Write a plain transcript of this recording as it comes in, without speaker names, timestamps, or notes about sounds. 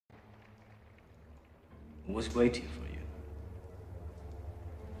I was waiting for you.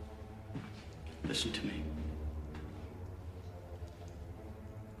 Listen to me.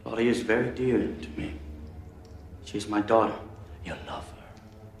 Claudia is very dear to me. She is my daughter. You love her.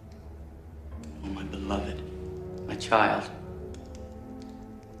 Oh, my beloved. My child.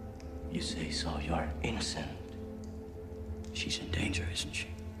 You say so. You're innocent. She's in danger, isn't she?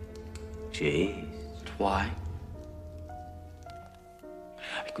 She is. But why?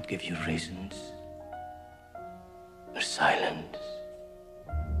 I could give you reasons. Her silence.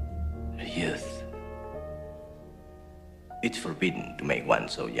 Her youth. It's forbidden to make one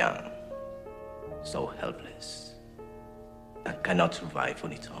so young, so helpless, and cannot survive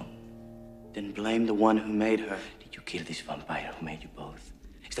on its own. Then blame the one who made her. Did you kill this vampire who made you both?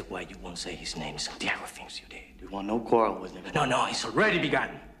 Is that why you won't say his name? Santiago thinks you did. We want no quarrel with him. No, it's already begun.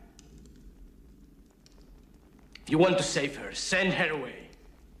 If you want to save her, send her away.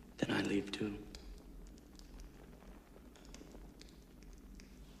 Then I leave too.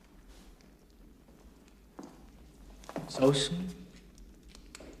 So soon?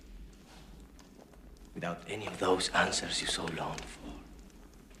 Without any of those answers you so longed for.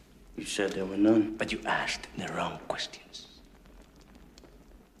 You said there were none. But you asked the wrong questions.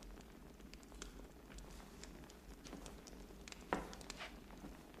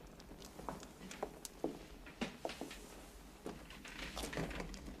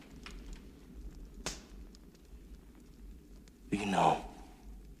 Do you know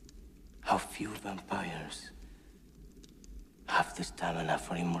how few vampires have the stamina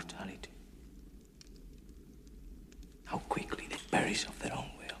for immortality? How quickly they perish of their own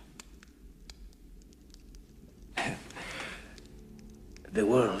will. The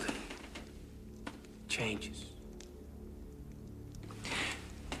world changes.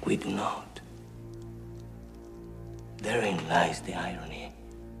 We do not. Therein lies the irony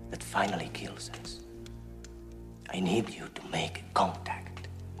that finally kills us. I need you to make contact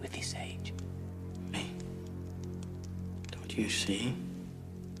with this age. Me? Don't you see?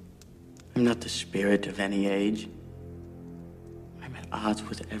 I'm not the spirit of any age. I'm at odds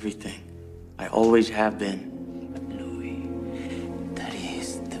with everything. I always have been. But Louis, that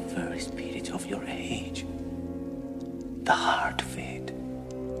is the very spirit of your age. The heart of it.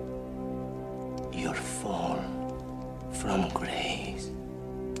 Your fall from grace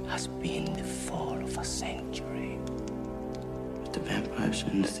has been the fall of a century. The vampires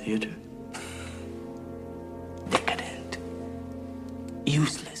in the theater? Decadent.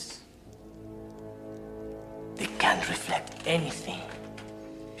 Useless. They can't reflect anything.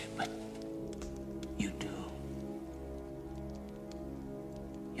 But you do.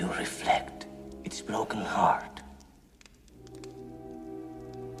 You reflect its broken heart.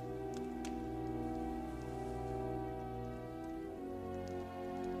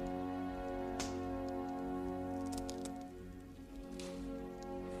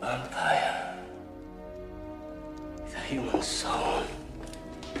 Vampire. With a human soul.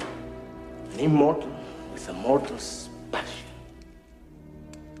 An immortal with a mortal's passion.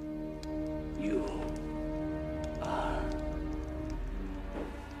 You are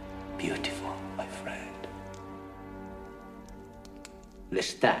beautiful, my friend.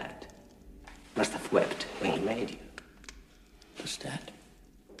 Lestat must have wept when he made you. Lestat?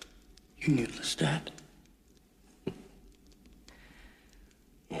 You knew Lestat?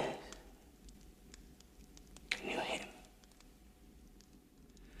 Yes. I knew him.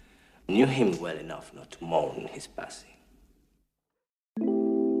 Knew him well enough not to mourn his passing.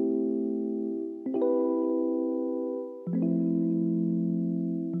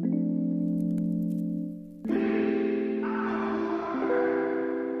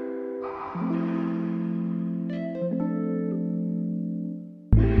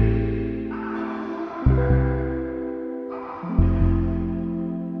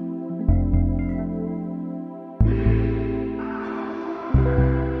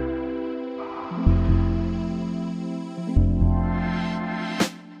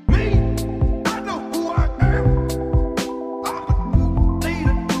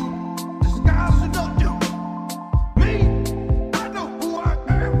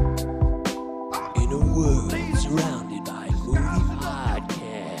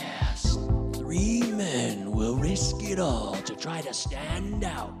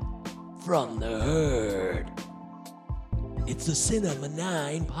 It's the Cinema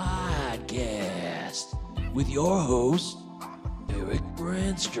 9 podcast with your host, Eric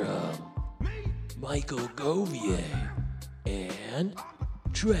Brandstrom, Michael Govier, and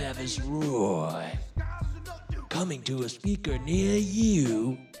Travis Roy. Coming to a speaker near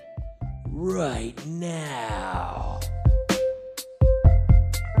you right now.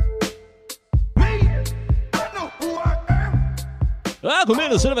 Welcome to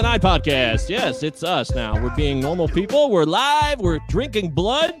the Cinema Night Podcast. Yes, it's us now. We're being normal people. We're live. We're drinking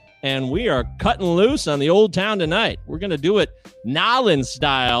blood. And we are cutting loose on the old town tonight. We're going to do it Nolan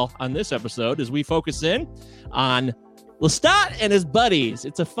style on this episode as we focus in on Lestat and his buddies.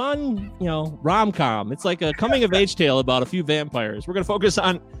 It's a fun, rom-com. It's like a coming-of-age tale about a few vampires. We're going to focus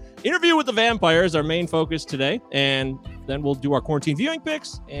on Interview with the Vampires, our main focus today. And then we'll do our quarantine viewing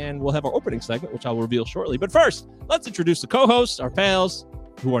picks, and we'll have our opening segment, which I'll reveal shortly. But first, let's introduce the co-hosts, our pals,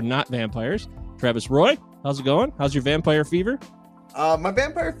 who are not vampires. Travis Roy, how's it going? How's your vampire fever? My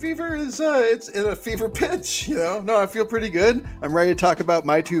vampire fever is it's in a fever pitch, No, I feel pretty good. I'm ready to talk about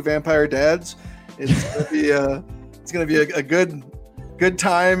my two vampire dads. It's gonna be a good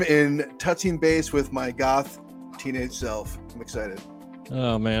time in touching base with my goth teenage self. I'm excited.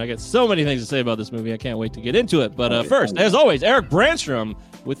 Oh man, I got so many things to say about this movie. I can't wait to get into it. But first, as always, Eric Brandstrom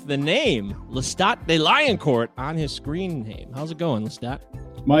with the name Lestat de Lioncourt on his screen name. How's it going, Lestat?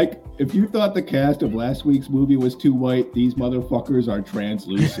 Mike, if you thought the cast of last week's movie was too white, these motherfuckers are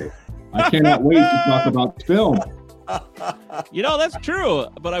translucent. I cannot wait to talk about the film. That's true.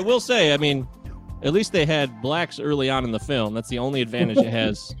 But I will say, at least they had blacks early on in the film. That's the only advantage it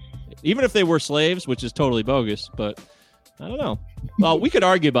has. Even if they were slaves, which is totally bogus. But I don't know. Well, we could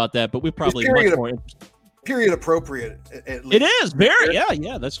argue about that, but we probably much more interested. Period appropriate. At least. It is very,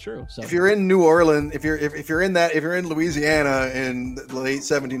 yeah, that's true. So if you're in New Orleans, if you're in Louisiana in the late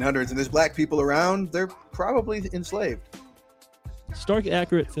 1700s, and there's black people around, they're probably enslaved. Historically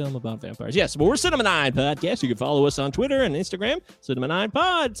accurate film about vampires. Yes, well, we're Cinema 9 Podcast. You can follow us on Twitter and Instagram, Cinema 9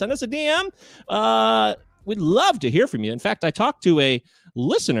 Pod. Send us a DM. We'd love to hear from you. In fact, I talked to a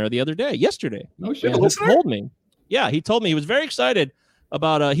listener yesterday. No shit. He told me. Yeah, he told me he was very excited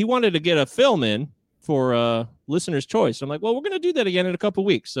about. He wanted to get a film in for listener's choice. I'm like, well, we're going to do that again in a couple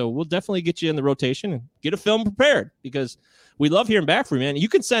weeks. So we'll definitely get you in the rotation and get a film prepared because we love hearing back from you. And you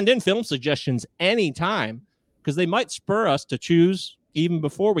can send in film suggestions anytime because they might spur us to choose even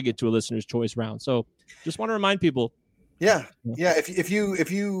before we get to a listener's choice round. So just want to remind people. Yeah. If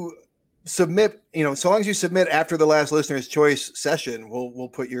you submit, so long as you submit after the last listener's choice session, we'll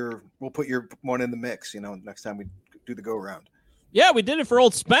put your one in the mix, next time we do the go round. Yeah, we did it for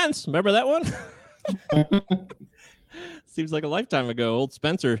old Spence. Remember that one? Seems like a lifetime ago. Old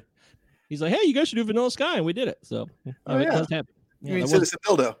Spencer, he's like, hey, you guys should do Vanilla Sky, and we did it. So it does happen. You mean Citizen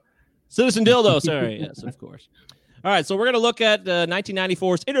Dildo? Citizen Dildo, sorry. Yes, of course. All right, so we're going to look at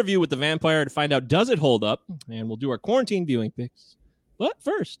 1994's Interview with the Vampire to find out, does it hold up? And we'll do our quarantine viewing picks. But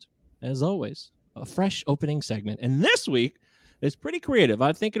first, as always, a fresh opening segment. And this week is pretty creative.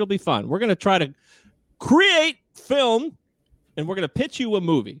 I think it'll be fun. We're going to try to create film, and we're going to pitch you a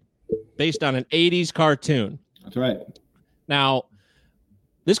movie based on an 80s cartoon. That's right. Now,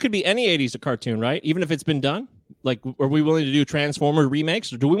 this could be any 80s cartoon, right? Even if it's been done? Like, are we willing to do Transformer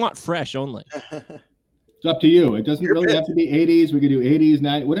remakes, or do we want fresh only? It's up to you. It doesn't really have to be 80s. We could do 80s,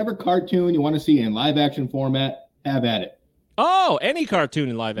 90s, whatever cartoon you want to see in live action format, have at it. Oh, any cartoon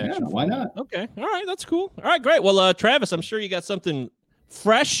in live action. Yeah, why not? Okay. All right. That's cool. All right, great. Well, Travis, I'm sure you got something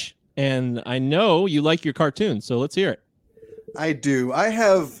fresh, and I know you like your cartoons, so let's hear it. I do. I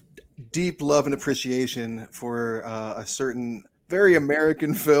have deep love and appreciation for a certain very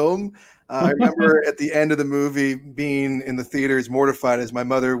American film. I remember at the end of the movie being in the theaters mortified as my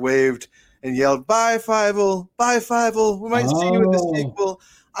mother waved and yelled, "Bye, Fievel! Bye, Fievel! We might see you in the sequel."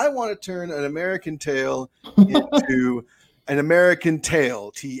 I want to turn an American Tale into an American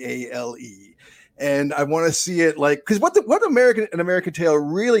Tale, Tale. And I want to see it because what an American Tale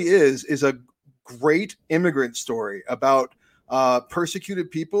really is a great immigrant story about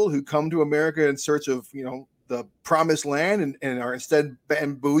persecuted people who come to America in search of, the promised land and are instead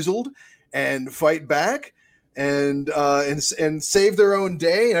bamboozled and fight back and save their own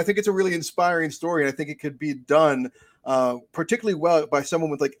day. And I think it's a really inspiring story. And I think it could be done particularly well by someone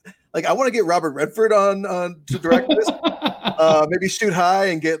with like I want to get Robert Redford on to direct this. Maybe shoot high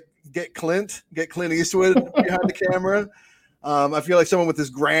and get Clint Eastwood behind the camera. I feel like someone with this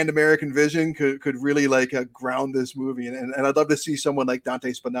grand American vision could really ground this movie, and I'd love to see someone like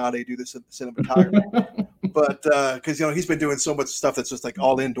Dante Spinati do this cinematography. But because he's been doing so much stuff that's just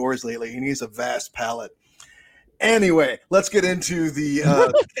all indoors lately, and he's a vast palette. Anyway, let's get into the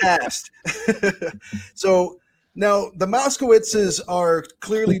cast. So now the Mouskowitzes are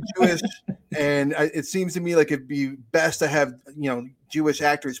clearly Jewish, and it seems to me like it'd be best to have Jewish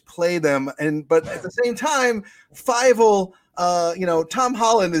actors play them, but at the same time, Fievel. Tom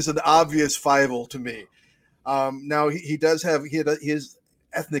Holland is an obvious Fievel to me. Now he is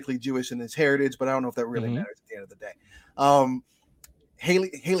ethnically Jewish in his heritage, but I don't know if that really matters at the end of the day.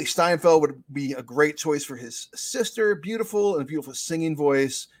 Haley Steinfeld would be a great choice for his sister. Beautiful and beautiful singing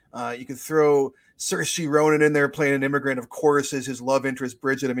voice. You could throw Saoirse Ronan in there playing an immigrant, of course, as his love interest,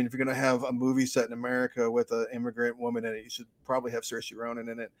 Bridget. I mean, if you're going to have a movie set in America with an immigrant woman in it, you should probably have Saoirse Ronan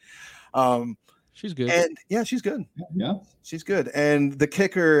in it. She's good. And yeah, she's good. Yeah, she's good. And the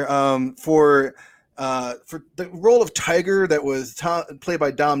kicker for the role of Tiger that was played by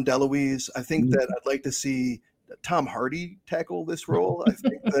Dom DeLuise, I think that I'd like to see Tom Hardy tackle this role. I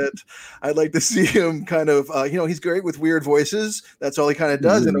think that I'd like to see him kind of, he's great with weird voices. That's all he kind of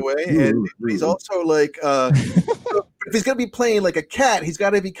does in a way. And he's also like, if he's going to be playing like a cat, he's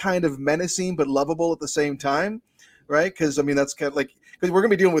got to be kind of menacing but lovable at the same time, right? Because I mean, that's kind of like, because we're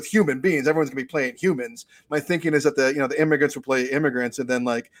going to be dealing with human beings. Everyone's going to be playing humans. My thinking is that the immigrants would play immigrants, and then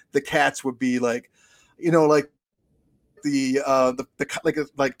like the cats would be like, like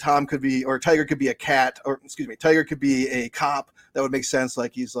like Tom could be, or Tiger could be a cat, or excuse me, Tiger could be a cop. That would make sense.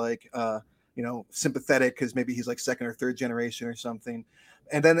 Like he's like, sympathetic because maybe he's like second or third generation or something.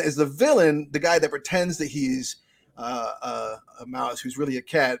 And then as the villain, the guy that pretends that he's a mouse who's really a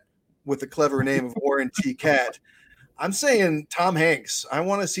cat with the clever name of Warren T. Cat. I'm saying Tom Hanks. I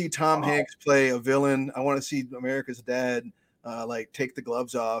want to see Tom Hanks play a villain. I want to see America's Dad like take the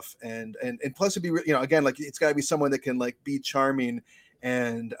gloves off, and plus it'd be again, like it's got to be someone that can like be charming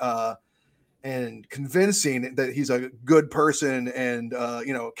and convincing that he's a good person and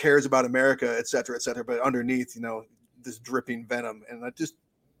cares about America, et cetera, but underneath this dripping venom. And I just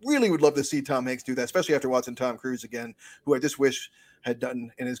really would love to see Tom Hanks do that, especially after watching Tom Cruise again, who I just wish had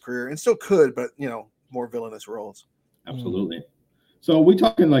done in his career and still could, but more villainous roles. Absolutely. So we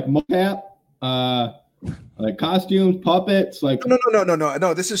talking like mocap, like costumes, puppets, like no.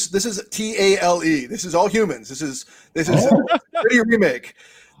 This is TALE. This is all humans. This is a pretty remake.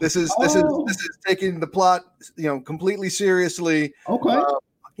 This is taking the plot completely seriously. Okay.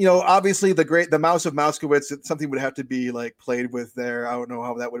 Obviously the Mouse of Mouskowitz, something would have to be like played with there. I don't know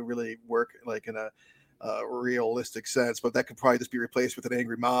how that would really work like in a realistic sense, but that could probably just be replaced with an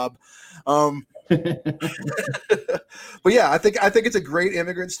angry mob. But yeah, I think it's a great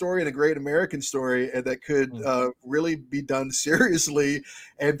immigrant story and a great American story, and that could really be done seriously.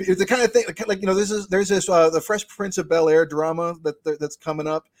 And it's the kind of thing like there's this the Fresh Prince of Bel-Air drama that's coming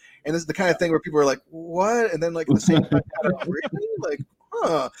up, and this is the kind of thing where people are like, what? And then like at the same time, really? Like,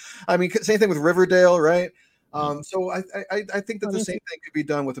 I mean, same thing with Riverdale, right? So I think that the same thing could be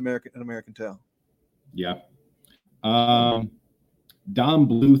done with American Tale. Yeah. Don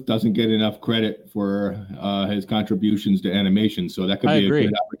Bluth doesn't get enough credit for his contributions to animation, so that could be a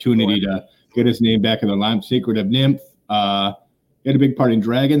good opportunity to get his name back in the line. Secret of Nymph. He had a big part in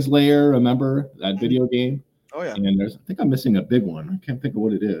Dragon's Lair. Remember that video game? Oh yeah. And I think I'm missing a big one. I can't think of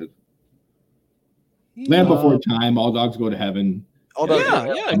what it is. Land Before Time. All Dogs Go to Heaven.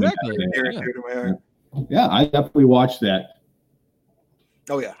 Exactly. Yeah, I definitely watched that.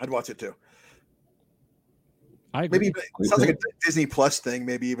 Oh yeah, I'd watch it too. I agree. Maybe it sounds like a Disney Plus thing.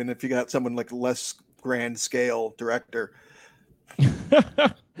 Maybe even if you got someone like less grand scale director.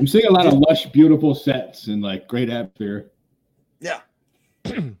 I'm seeing a lot of lush, beautiful sets and like great atmosphere. Yeah.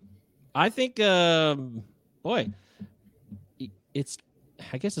 I think, I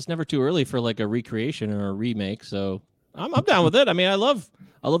guess it's never too early for like a recreation or a remake. So I'm down with it. I mean, I love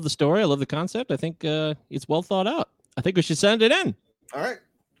the story. I love the concept. I think it's well thought out. I think we should send it in. All right.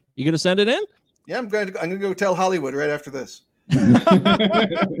 You going to send it in? Yeah, I'm going to go tell Hollywood right after this. They've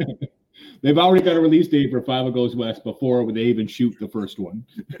already got a release date for Five Goes West before they even shoot the first one.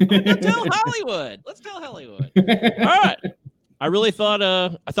 Let's tell Hollywood. All right. I really thought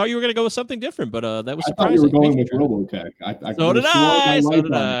I thought you were going to go with something different, but that was surprising. I thought you were going with Robotech. So did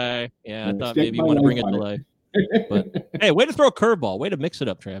I. Yeah, I thought maybe you want to bring it to life. But hey, way to throw a curveball. Way to mix it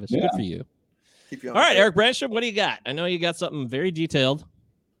up, Travis. Yeah. Good for you. All right, Eric Branstrom, what do you got? I know you got something very detailed.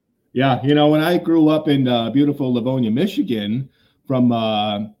 Yeah, when I grew up in beautiful Livonia, Michigan, from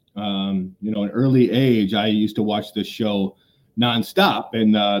an early age, I used to watch this show nonstop.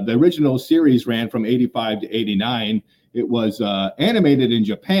 And the original series ran from 85 to 89. It was animated in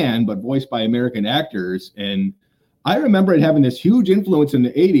Japan, but voiced by American actors. And I remember it having this huge influence in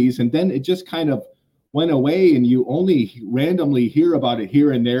the 80s, and then it just kind of went away, and you only randomly hear about it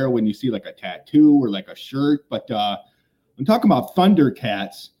here and there when you see like a tattoo or like a shirt. But I'm talking about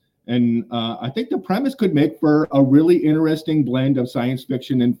Thundercats. And I think the premise could make for a really interesting blend of science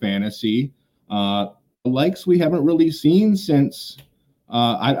fiction and fantasy, likes we haven't really seen since,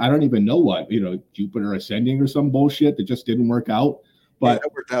 I don't even know what, Jupiter Ascending or some bullshit that just didn't work out. But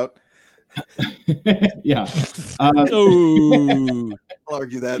that worked out. Yeah. I'll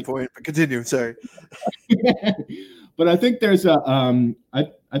argue that point, but continue. Sorry. but I think there's a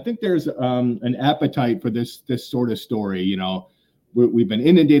I think there's an appetite for this sort of story. You know, we've been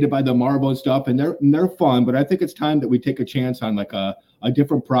inundated by the Marvel stuff, and they're fun. But I think it's time that we take a chance on like a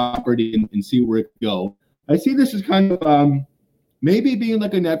different property and see where it go. I see this as kind of maybe being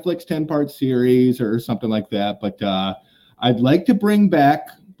like a Netflix 10-part series or something like that. But I'd like to bring back,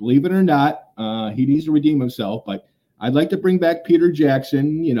 believe it or not, he needs to redeem himself, but I'd like to bring back Peter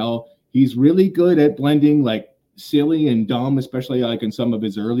Jackson. You know, he's really good at blending like silly and dumb, especially like in some of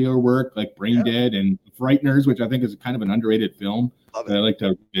his earlier work, like Brain Dead and Frighteners, which I think is kind of an underrated film that I like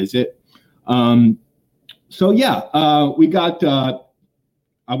to visit. So yeah, we got,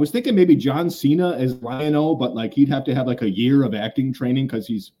 I was thinking maybe John Cena as Lion-O, but like he'd have to have like a year of acting training because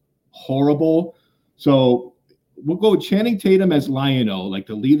he's horrible. So we'll go with Channing Tatum as Lion-O, like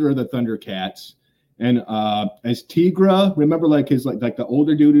the leader of the Thundercats. And as Tigra, remember like his like the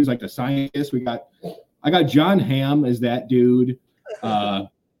older dude who's like the scientist. I got John Hamm as that dude.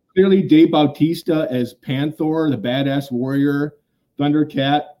 Clearly Dave Bautista as Panther, the badass warrior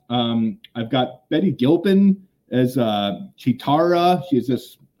Thundercat. I've got Betty Gilpin as Chitara. She's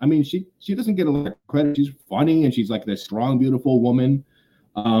this, I mean, she doesn't get a lot of credit. She's funny and she's like this strong, beautiful woman.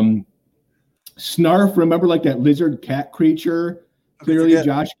 Snarf, remember like that lizard cat creature? Clearly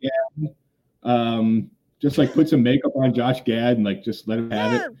Josh Gad. Just like put some makeup on Josh Gad and like just let him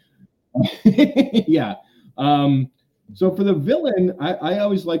have it. Yeah. So for the villain, I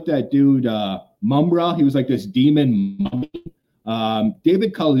always liked that dude, Mumra. He was like this demon mummy.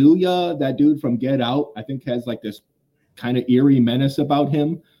 David Kaluuya, that dude from Get Out, I think has like this kind of eerie menace about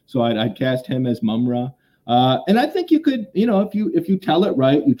him. So I'd cast him as Mumra. And I think you could, you know, if you tell it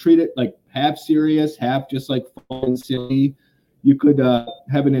right, you treat it like half serious, half just like fun and silly, you could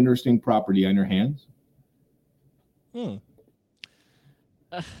have an interesting property on your hands.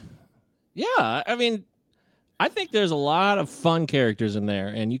 Yeah, I mean, I think there's a lot of fun characters in there,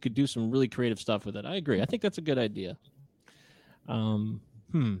 and you could do some really creative stuff with it. I agree. I think that's a good idea. I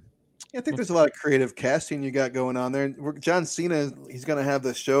think there's a lot of creative casting you got going on there. John Cena, he's going to have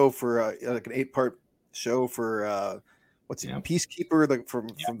the show for like an 8-part show for Peacekeeper, like from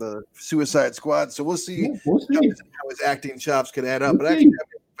the Suicide Squad. So we'll see, how his acting chops could add up.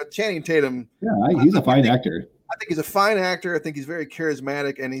 But Channing Tatum, he's a fine actor. I think he's a fine actor. I think he's very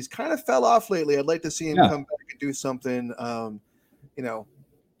charismatic, and he's kind of fell off lately. I'd like to see him come back and do something.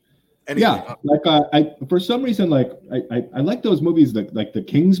 Like I for some reason, like I like those movies like the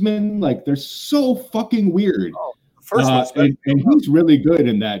Kingsman. Like they're so fucking weird. Oh, the first one, and he's really good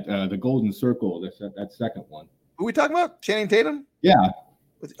in that the Golden Circle. That second one. Who are we talking about? Channing Tatum? Yeah.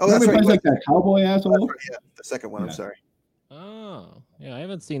 Oh, that's right. Like that cowboy asshole. Right, yeah, the second one. I'm sorry. Oh, yeah, I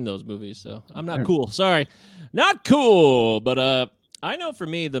haven't seen those movies, so I'm not cool. Sorry, not cool. But I know for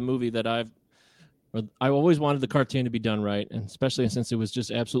me, the movie that I always wanted the cartoon to be done right, and especially since it was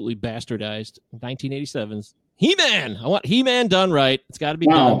just absolutely bastardized. 1987's He-Man. I want He-Man done right. It's got to be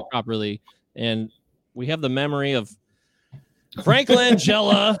done properly. And we have the memory of Frank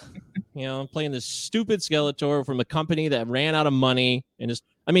Langella, playing this stupid Skeletor from a company that ran out of money. And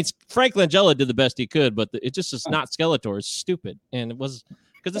Frank Langella did the best he could, but it just is not Skeletor. It's stupid. And it was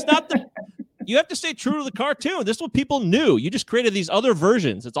because it's not you have to stay true to the cartoon. This is what people knew. You just created these other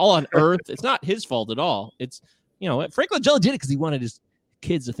versions. It's all on Earth. It's not his fault at all. It's, Frank Langella did it because he wanted his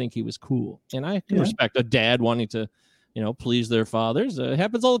kids to think he was cool. And I can respect a dad wanting to, please their fathers. It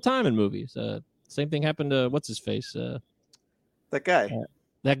happens all the time in movies. Same thing happened to what's his face? That guy.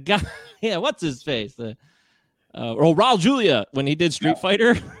 That guy. Yeah, what's his face? Raul Julia when he did Street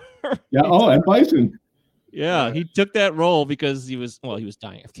Fighter. And Bison. Yeah, he took that role because he was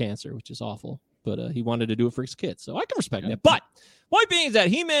dying of cancer, which is awful. But he wanted to do it for his kids, so I can respect that. But point being is that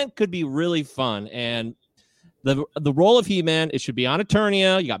He-Man could be really fun, and the role of He-Man, it should be on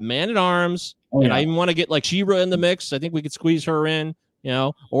Eternia. You got Man-at-Arms, I even want to get like She-Ra in the mix. I think we could squeeze her in,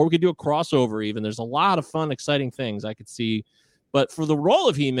 or we could do a crossover. Even there's a lot of fun, exciting things I could see. But for the role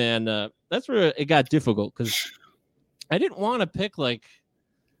of He-Man, that's where it got difficult because I didn't want to pick like,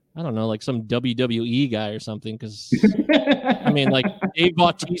 I don't know, like some WWE guy or something. Because like Dave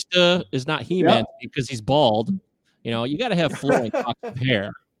Bautista is not He-Man because he's bald. You got to have flowing locks of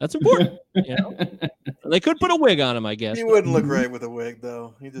hair. That's important. They could put a wig on him, I guess. He wouldn't look right with a wig,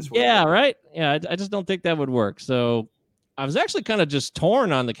 though. He just right. Yeah, I just don't think that would work. So I was actually kind of just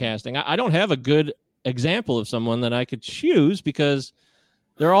torn on the casting. I don't have a good example of someone that I could choose because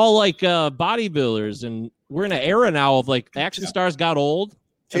they're all like bodybuilders, and we're in an era now of like action stars got old.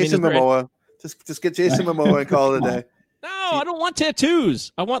 Jason Momoa. Just get Jason Momoa and call it a day. No, I don't want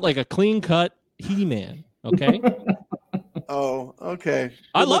tattoos. I want like a clean cut He-Man. Okay. Oh, okay.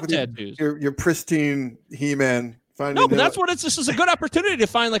 I love tattoos. Your pristine He-Man Finding No, but the- that's what it's. This is a good opportunity to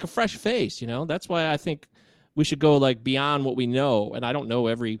find like a fresh face. That's why I think we should go like beyond what we know. And I don't know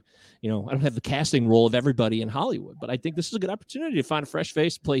every. I don't have the casting role of everybody in Hollywood, but I think this is a good opportunity to find a fresh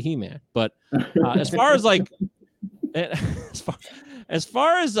face to play He-Man. But as far as like, as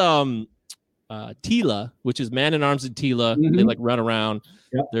far as Teela, which is Man-at-Arms and Teela, they like run around.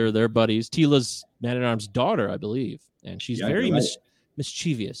 Yep. They're buddies. Teela's Man-at-Arms' daughter, I believe, and she's very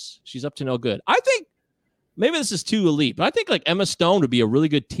mischievous. She's up to no good. I think maybe this is too elite, but I think like Emma Stone would be a really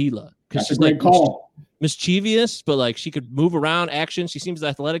good Teela because she's like mischievous, but like she could move around action. She seems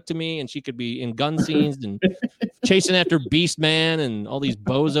athletic to me, and she could be in gun scenes and chasing after Beast Man and all these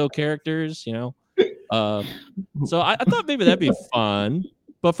bozo characters, So I thought maybe that'd be fun.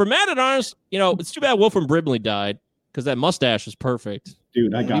 But for Man-at-Arms, it's too bad Wilford Brimley died because that mustache was perfect.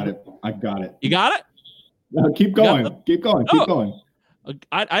 Dude, I got it. You got it? No, keep going. Keep going.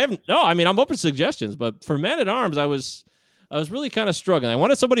 I haven't. No, I mean, I'm open to suggestions, but for Man-at-Arms, I was really kind of struggling. I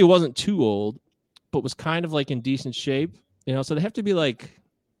wanted somebody who wasn't too old, but was kind of like in decent shape, so they have to be like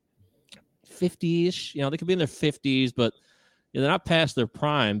 50-ish, they could be in their 50s, but they're not past their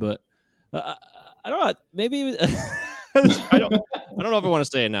prime. But I don't know, maybe I don't know if I want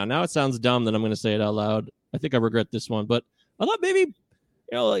to say it now. Now it sounds dumb that I'm going to say it out loud. I think I regret this one, but I thought maybe,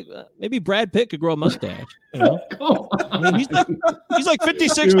 maybe Brad Pitt could grow a mustache. I mean, he's like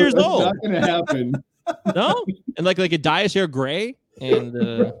 56 years old. Not going to happen. No, and like a dye his hair gray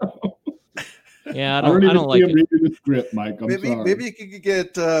and. Yeah, I don't like him it. reading the script, Mike. Maybe you could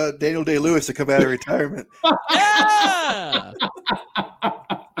get Daniel Day-Lewis to come out of retirement. Yeah,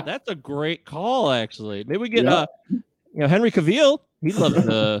 that's a great call. Actually, maybe we get Henry Cavill. He loves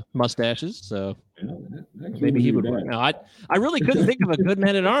the mustaches, so maybe he would work. No, I really couldn't think of a good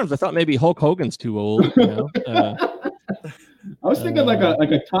Man-at-Arms. I thought maybe Hulk Hogan's too old. I was thinking like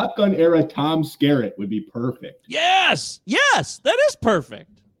a Top Gun era Tom Skerritt would be perfect. Yes, that is perfect.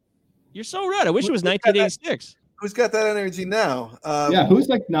 You're so right. I wish it was 1986. Who's got that energy now? Who's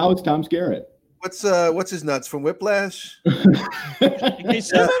like now? It's Tom Skerritt. What's his nuts from Whiplash? J.K.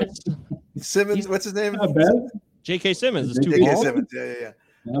 Simmons. What's his name? J.K. Simmons is too J.K. bald. Simmons. Yeah.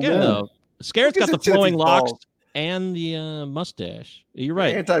 Again, though, Skerritt's got the flowing locks and the mustache. You're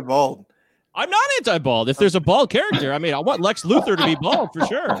right. Anti-bald. I'm not anti-bald. If there's a bald character, I mean, I want Lex Luthor to be bald for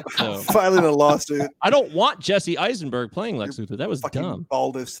sure. So. Filing a lawsuit. I don't want Jesse Eisenberg playing Lex Luthor. That was dumb.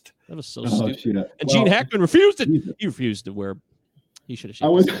 Baldest. That was so stupid. Shit. And Gene Hackman refused it. He refused to wear. He should have.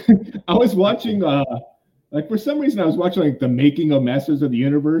 I was watching. Like for some reason, I was watching like the making of Masters of the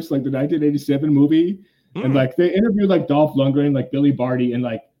Universe, like the 1987 movie, and like they interviewed like Dolph Lundgren, like Billy Barty, and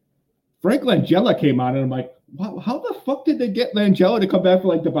like Frank Langella came on, and I'm like, wow, how the fuck did they get Langella to come back for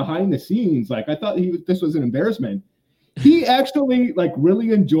like the behind the scenes? Like I thought this was an embarrassment. He actually like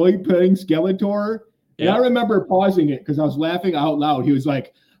really enjoyed playing Skeletor. And I remember pausing it because I was laughing out loud. He was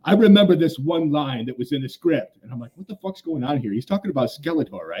like, I remember this one line that was in the script. And I'm like, what the fuck's going on here? He's talking about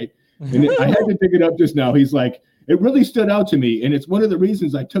Skeletor, right? And I had to dig it up just now. He's like, it really stood out to me. And it's one of the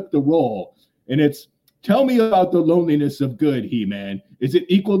reasons I took the role. And it's, tell me about the loneliness of good, He-Man. Is it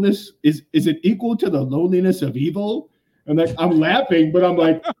equal to the loneliness of evil? And like I'm laughing, but I'm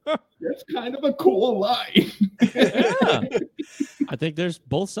like, that's kind of a cool line. Yeah. I think there's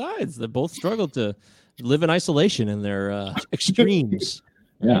both sides. They both struggle to live in isolation in their extremes.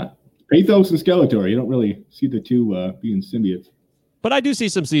 Yeah. Pathos and Skeletor. You don't really see the two being symbiotes. But I do see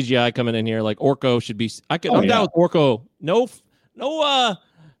some CGI coming in here. Like Orko should be. I'm down with Orko. No,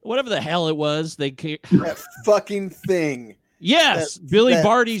 whatever the hell it was. That fuking thing. Yes, Billy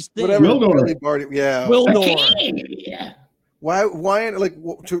Barty's thing. Billy Barty. Yeah. Wildor. Why like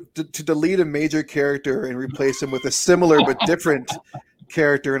to delete a major character and replace him with a similar but different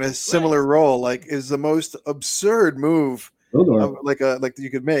character in a similar role like is the most absurd move like you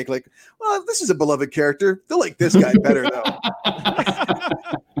could make. Like, well, this is a beloved character. They'll like this guy better though.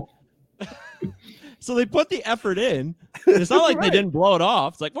 So they put the effort in. It's not like they didn't blow it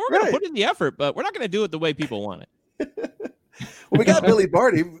off. It's like, well, we're going to put in the effort, but we're not going to do it the way people want it. Well, we got Billy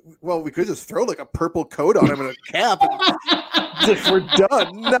Barty. Well, we could just throw like a purple coat on him and a cap. We're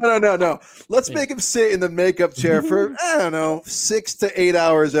done. No. Let's make him sit in the makeup chair for, I don't know, 6 to 8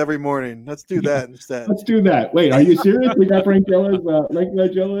 hours every morning. Let's do that instead. Let's do that. Wait, are you serious? We got Frank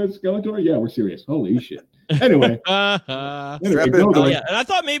Langella's Skeletor? Yeah, we're serious. Holy shit. Anyway. And I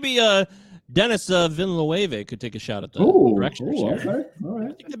thought maybe Dennis Villeneuve could take a shot at the director's chair. Okay. All right.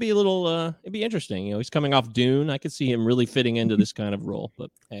 I think it'd be a little, it'd be interesting. He's coming off Dune. I could see him really fitting into this kind of role.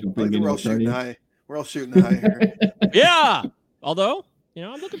 But hey. We're all shooting high. We're all shooting high here. Yeah. Although,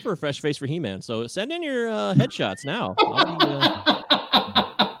 I'm looking for a fresh face for He-Man. So send in your headshots now.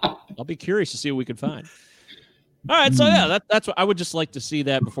 I'll be curious to see what we can find. All right, so yeah, that's what I would just like to see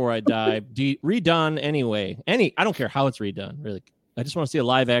that before I die. Redone anyway. I don't care how it's redone. Really, I just want to see a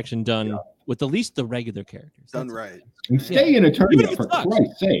live action done with at least the regular characters. Done right. And stay in Eternia, for sucks.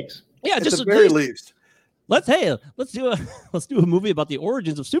 Christ's sakes. Yeah, At just the very least. let's do a movie about the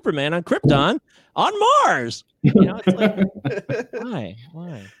origins of Superman on Krypton on Mars. You know, it's like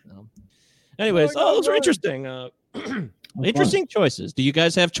why? Anyways, those are interesting. Interesting choices. Do you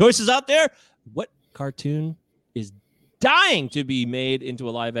guys have choices out there? What cartoon is dying to be made into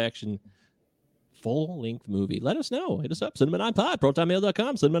a live action full-length movie? Let us know. Hit us up, cinema9pod,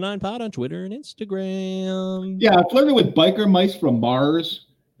 protonmail.com, cinema9pod on Twitter and Instagram. Yeah, I flirted with biker mice from Mars,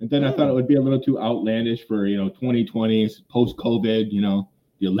 and then I thought it would be a little too outlandish for 2020, post-COVID, the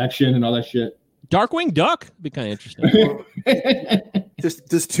election and all that shit. Darkwing Duck would be kind of interesting.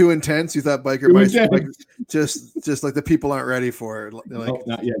 just too intense. You thought biker mice like, just like the people aren't ready for it. Like, no,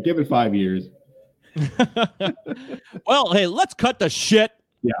 not yet. Give it 5 years. Well, hey, let's cut the shit.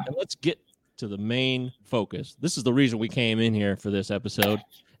 Yeah. And let's get to the main focus. This is the reason we came in here for this episode.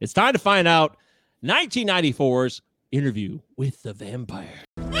 It's time to find out 1994's Interview with the Vampire.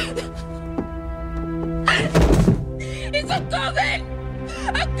 It's a coven!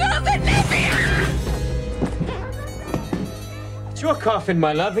 A coven, Livia! It's your coffin,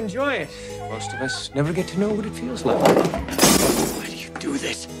 my love. Enjoy it. Most of us never get to know what it feels like. Why do you do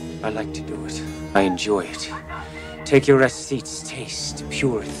this? I like to do it. I enjoy it. Take your receipts, taste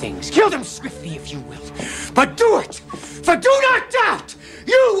pure things. Kill them swiftly if you will. But do it! For do not doubt!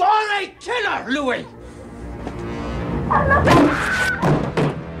 You are a killer, Louis!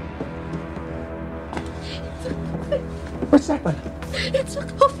 What's that, man? It's a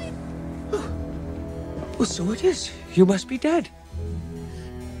coffin. Well, so it is. You must be dead.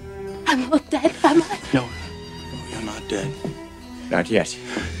 I'm not dead, am I? No, you're not dead. Not yet.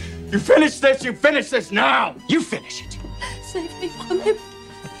 You finish this! You finish this now! You finish it! Save me from him.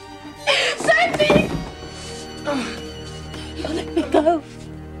 Save me! You let me go.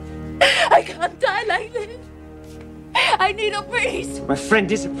 I can't die like this. I need a priest. My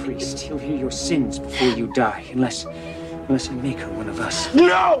friend is a priest. He'll heal your sins before you die, unless I make her one of us.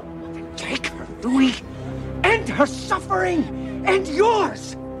 No! Then take her, Louis. End her suffering and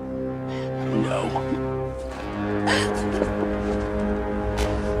yours. No.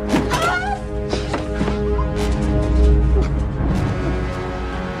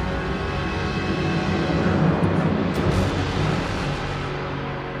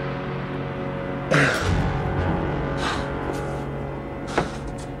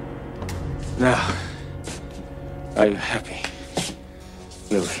 Now, are you happy,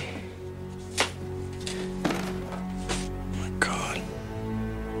 Louis? My God.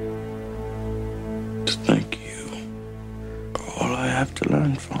 To thank you for all I have to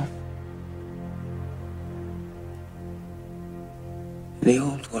learn from. In the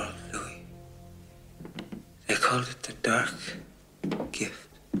old world, Louis, they called it the dark gift.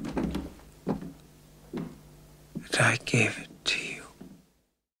 But I gave it to you.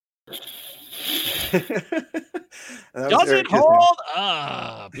 Does it hold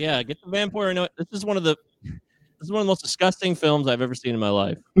up? Yeah, get the vampire. This is one of the most disgusting films I've ever seen in my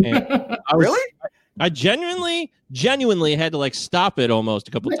life. And I genuinely had to like stop it almost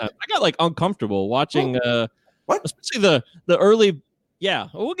a couple of times. I got like uncomfortable watching especially the early. Yeah,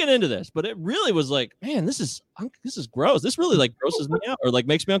 we'll get into this, but it really was like, man, this is gross. This really like grosses me out or like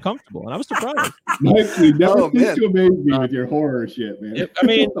makes me uncomfortable, and I was surprised. Mike, you never cease to amaze me with your horror shit, man. I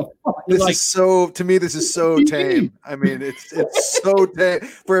mean, this is so tame. I mean, it's so tame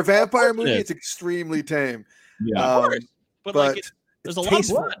for a vampire movie. It's extremely tame. Yeah, but like there's a lot of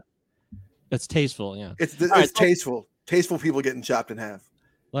blood. It's tasteful, yeah. It's tasteful. Tasteful people getting chopped in half.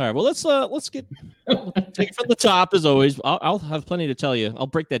 All right, well, let's take it from the top as always. I'll have plenty to tell you. I'll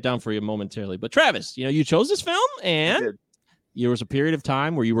break that down for you momentarily. But Travis, you chose this film, and there was a period of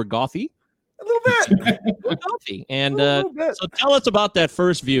time where you were gothy. A little bit. Gothy. And so tell us about that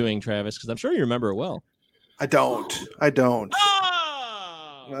first viewing, Travis, because I'm sure you remember it well. I don't. Oh!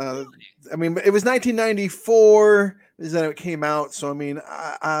 I mean, it was 1994 is that it came out. So I mean,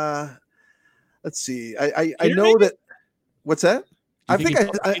 let's see. I know that. What's that? I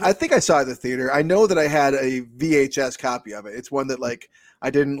think I saw it at the theater. I know that I had a VHS copy of it. It's one that like I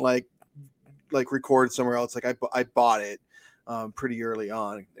didn't like record somewhere else. Like I bought it pretty early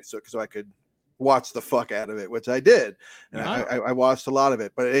on, so I could watch the fuck out of it, which I did, and I watched a lot of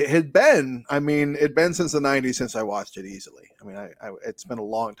it. But it had been since the 90s since I watched it easily. I mean, it's been a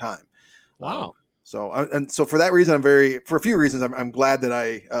long time. Wow. So for that reason, for a few reasons, I'm glad that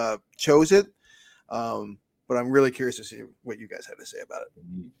I chose it. But I'm really curious to see what you guys have to say about it.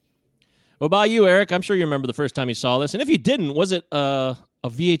 What about you, Eric? I'm sure you remember the first time you saw this. And if you didn't, was it a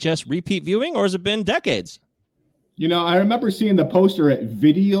VHS repeat viewing or has it been decades? You know, I remember seeing the poster at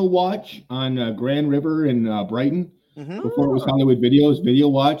Video Watch on Grand River in Brighton before it was Hollywood Videos, Video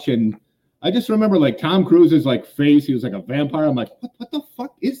Watch. And I just remember like Tom Cruise's like face. He was like a vampire. I'm like, what the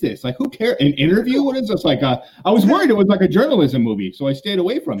fuck is this? Like, who cares? An interview? What is this? Like, I was worried it was like a journalism movie, so I stayed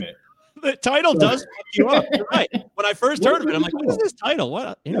away from it. The title does fuck you up. You're right. When I first heard of it, I'm like, what is this title?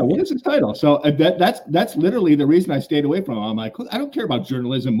 What is this title? So that's literally the reason I stayed away from it. I'm like, I don't care about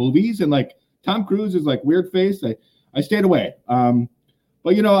journalism movies. And like Tom Cruise is like weird face. I stayed away.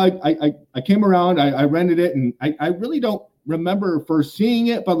 But you know, I came around, I rented it, and I really don't remember first seeing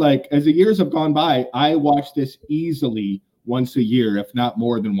it, but like as the years have gone by, I watch this easily once a year, if not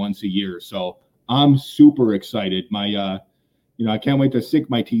more than once a year. So I'm super excited. I can't wait to sink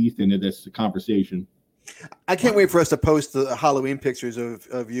my teeth into this conversation. I can't wait for us to post the Halloween pictures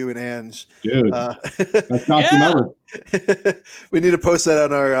of you and Ange. Dude, that's not we need to post that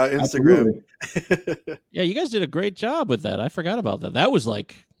on our Instagram. Yeah, you guys did a great job with that. I forgot about that. That was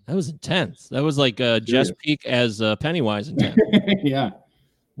intense. That was like Jess Peak as Pennywise intense. Yeah.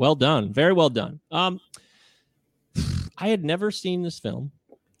 Well done. Very well done. I had never seen this film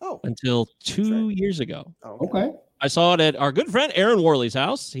until 2 years ago. Okay. I saw it at our good friend Aaron Worley's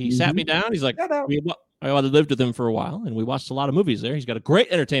house. He sat me down. He's like, I lived with him for a while, and we watched a lot of movies there. He's got a great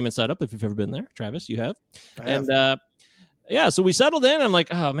entertainment setup. If you've ever been there, Travis, you have. So we settled in. I'm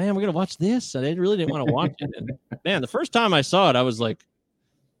like, oh man, we're gonna watch this. And I really didn't want to watch it. And man, the first time I saw it, I was like,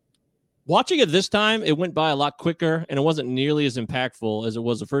 watching it this time, it went by a lot quicker, and it wasn't nearly as impactful as it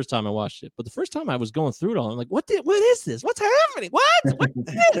was the first time I watched it. But the first time I was going through it all, I'm like, what is this? What's happening? What is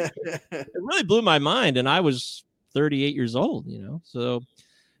this? It really blew my mind, and I was 38 years old, so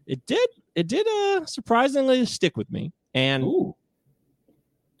it did surprisingly stick with me. And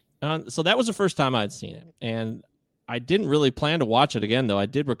so that was the first time I'd seen it, and I didn't really plan to watch it again, though. I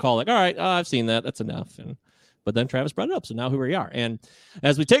did recall, like, all right, I've seen that, that's enough. But then Travis brought it up, so now here we are. And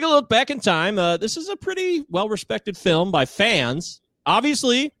as we take a look back in time, this is a pretty well-respected film by fans.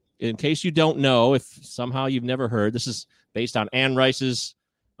 Obviously, in case you don't know, if somehow you've never heard, this is based on Anne Rice's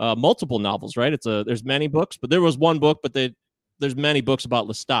multiple novels, right? There's many books, but there was one book, but there's many books about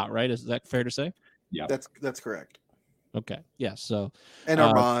Lestat, right? Is that fair to say? Yeah, that's correct. Okay, yeah. So and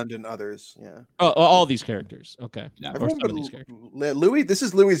Armand and others, yeah. All these characters. Okay, yeah. Louis. This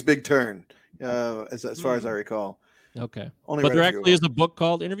is Louis's big turn, as far as I recall. Okay, but there actually is a book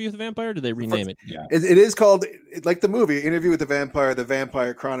called Interview with the Vampire. Did they rename it? Yeah, it is called, like the movie Interview with the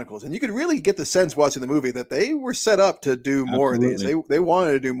Vampire Chronicles, and you could really get the sense watching the movie that they were set up to do more of these. They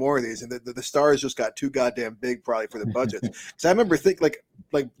wanted to do more of these, and the stars just got too goddamn big, probably for the budgets. Because I remember thinking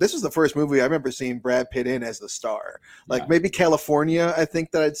like this was the first movie I remember seeing Brad Pitt in as the star. Like maybe California, I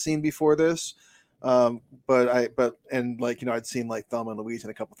think that I'd seen before this. I'd seen like Thelma and Louise and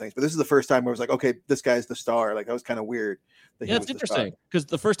a couple things, but this is the first time where I was like, okay, this guy's the star. Like that was kind of weird. Yeah, it's interesting because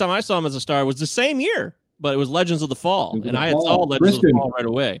the first time I saw him as a star was the same year, but it was Legends of the Fall, and I had saw Legends of the Fall right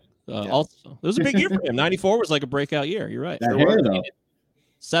away. Also, it was a big year for him. 94 was like a breakout year. You're right. That hair, though.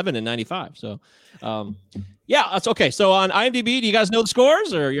 7 and 95. So, that's okay. So on IMDb, do you guys know the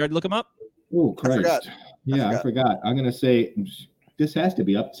scores, or you already look them up? Oh, Christ! I forgot. I'm gonna say this has to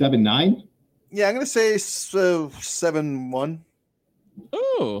be up 7-9. Yeah, I'm going to say 7-1.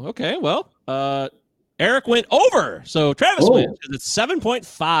 Oh, okay. Well, Eric went over. So Travis wins. It's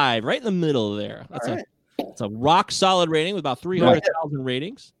 7.5, right in the middle there. That's a rock solid rating with about 300,000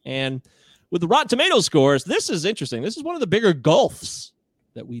 ratings. And with the Rotten Tomatoes scores, this is interesting. This is one of the bigger gulfs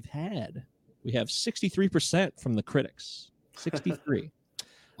that we've had. We have 63% from the critics. 63.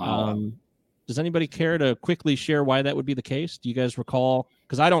 Wow. Does anybody care to quickly share why that would be the case? Do you guys recall?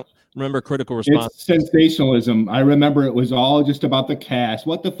 Because I don't remember critical response. It's sensationalism. I remember it was all just about the cast.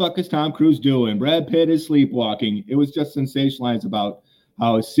 What the fuck is Tom Cruise doing? Brad Pitt is sleepwalking. It was just sensationalized about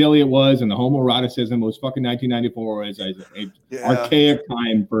how silly it was, and the homoeroticism was fucking 1994 as an archaic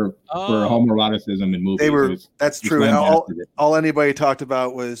time for homoeroticism in movies. That's true. All anybody talked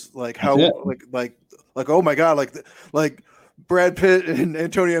about was like how like oh my god, like Brad Pitt and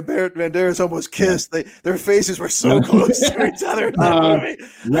Antonio Banderas almost kissed. Their faces were so close to each other in that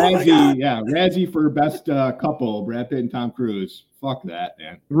movie. Razzie for best couple, Brad Pitt and Tom Cruise. Fuck that,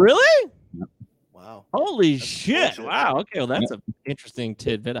 man. Really? Yep. Wow. Holy shit. Wow. Okay, well, that's an interesting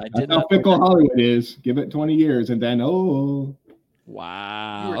tidbit. That's how fickle Hollywood is. Give it 20 years and then, wow.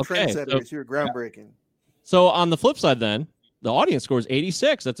 You were trendsetters. You were groundbreaking. So on the flip side then, the audience score is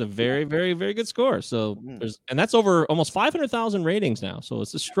 86. That's a very, very, very good score. So and that's over almost 500,000 ratings now. So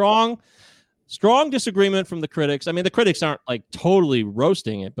it's a strong strong disagreement from the critics. I mean, the critics aren't like totally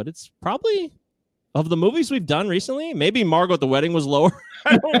roasting it, but it's probably of the movies we've done recently. Maybe Margot at the Wedding was lower.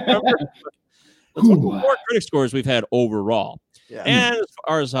 I don't remember. That's one of the more critic scores we've had overall. Yeah. And as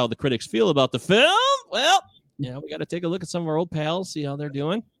far as how the critics feel about the film, well, we got to take a look at some of our old pals, see how they're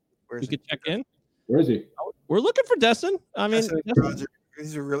doing. We could check in. Where is he? We're looking for Destin. I mean, Roger,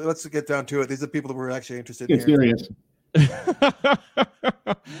 these are really. Let's get down to it. These are the people that we're actually interested in. Get serious.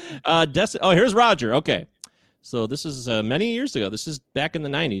 Destin. Oh, here's Roger. Okay, so this is many years ago. This is back in the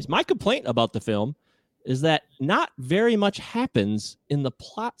 90s. My complaint about the film is that not very much happens in the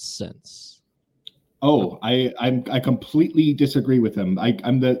plot sense. Oh, I completely disagree with him.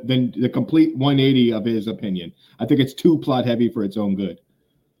 I'm the complete 180 of his opinion. I think it's too plot heavy for its own good.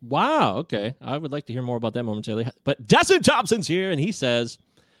 Wow. Okay. I would like to hear more about that momentarily. But Destin Thompson's here, and he says,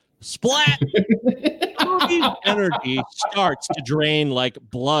 "Splat." Movie's energy starts to drain like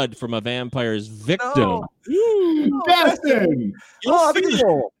blood from a vampire's victim. No. Destin!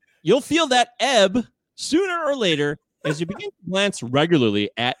 You'll feel that ebb sooner or later as you begin to glance regularly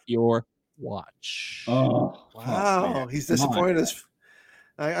at your watch. Oh, wow. He's disappointed us.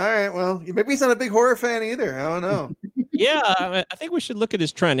 All right. Well, maybe he's not a big horror fan either. I don't know. Yeah, I think we should look at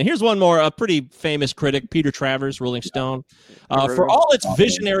his trend. And here's one more, a pretty famous critic, Peter Travers, Rolling Stone. For all its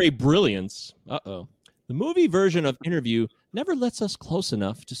visionary brilliance, the movie version of Interview never lets us close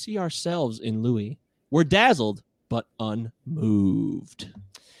enough to see ourselves in Louis. We're dazzled, but unmoved.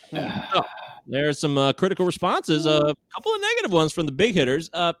 So, there's some critical responses, a couple of negative ones from the big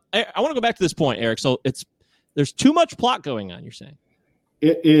hitters. I want to go back to this point, Eric. So there's too much plot going on, you're saying?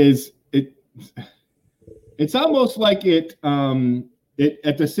 It's almost like it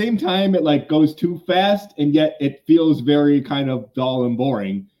at the same time it like goes too fast, and yet it feels very kind of dull and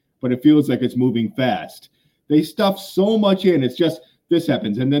boring, but it feels like it's moving fast. They stuff so much in. It's just this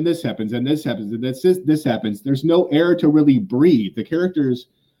happens, and then this happens, and this happens, and this happens. There's no air to really breathe. The characters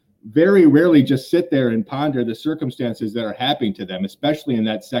very rarely just sit there and ponder the circumstances that are happening to them, especially in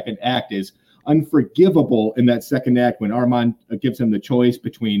that second act. Is unforgivable in that second act when Armand gives him the choice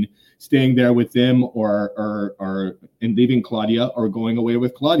between staying there with them or and leaving Claudia or going away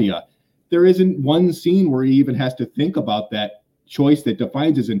with Claudia. There isn't one scene where he even has to think about that choice that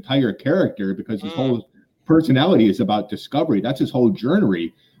defines his entire character, because his whole personality is about discovery. That's his whole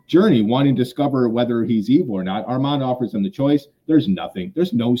journey, wanting to discover whether he's evil or not. Armand offers him the choice. There's nothing.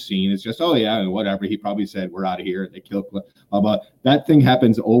 There's no scene. It's just, oh yeah, whatever. He probably said, we're out of here. They kill. But that thing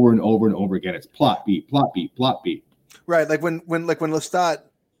happens over and over and over again. It's plot beat, plot beat, plot beat. Right. Like when Lestat.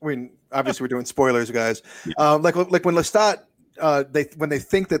 I mean, obviously we're doing spoilers, guys. Yeah. Like when Lestat, when they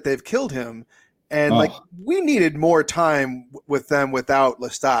think that they've killed him, and like we needed more time with them without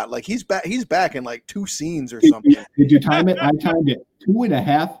Lestat. Like he's back in like 2 scenes or something. Did you time it? I timed it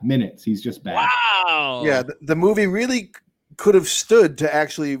 2.5 minutes. He's just back. Wow. Yeah, the movie really could have stood to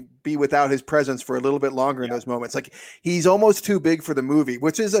actually be without his presence for a little bit longer in those moments. Like he's almost too big for the movie,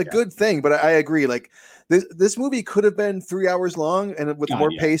 which is a good thing. But I agree. Like this movie could have been 3 hours long and with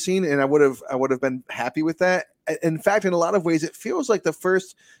more pacing, and I would have been happy with that. In fact, in a lot of ways, it feels like the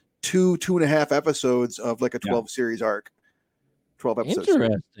first 2.5 episodes of like a 12 series arc. 12 episodes.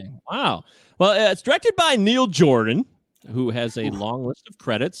 Interesting. Wow. Well, it's directed by Neil Jordan, who has a long list of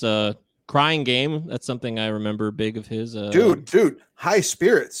credits. Crying Game. That's something I remember big of his. Dude, High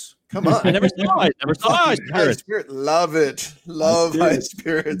Spirits. Come on. I never saw it. High Spirits. Love it. Love High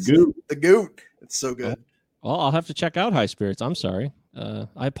Spirits. The Goot. It's so good. Well, I'll have to check out High Spirits. I'm sorry.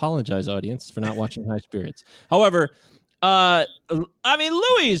 I apologize, audience, for not watching High Spirits. However, I mean,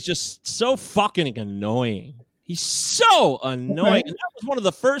 Louis is just so fucking annoying. He's so annoying. And that was one of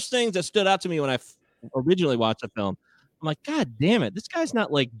the first things that stood out to me when I originally watched the film. I'm like, God damn it. This guy's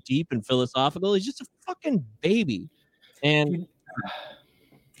not like deep and philosophical. He's just a fucking baby. And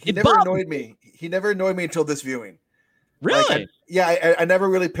he never annoyed me. He never annoyed me until this viewing. Really? Like, I never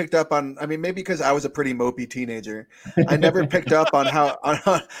really picked up on. I mean, maybe because I was a pretty mopey teenager, I never picked up on how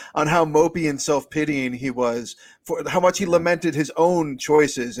mopey and self-pitying he was, for how much he lamented his own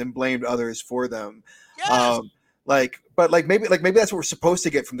choices and blamed others for them. Yes. But maybe that's what we're supposed to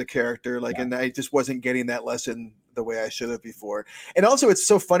get from the character. And I just wasn't getting that lesson the way I should have before. And also, it's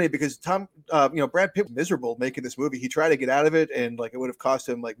so funny because Brad Pitt was miserable making this movie. He tried to get out of it, and it would have cost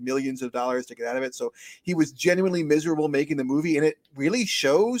him millions of dollars to get out of it. So he was genuinely miserable making the movie, and it really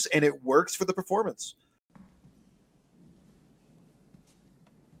shows, and it works for the performance.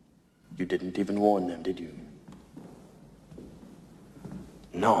 You didn't even warn them, did you?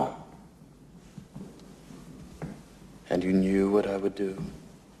 No. And you knew what I would do?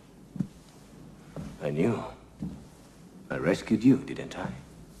 I knew. I rescued you, didn't I?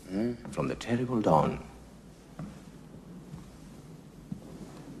 from the terrible dawn.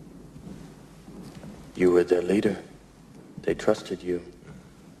 You were their leader. They trusted you.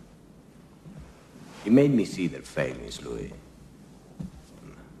 You made me see their failings, Louis.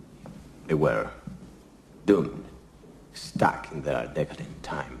 They were doomed, stuck in their decadent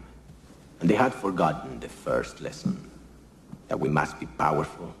time. And they had forgotten the first lesson, that we must be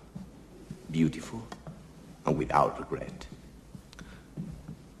powerful, beautiful, and without regret.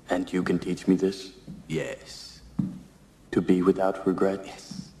 And you can teach me this? Yes. To be without regret?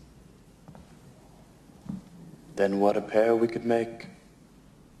 Yes. Then what a pair we could make.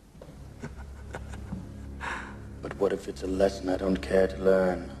 But what if it's a lesson I don't care to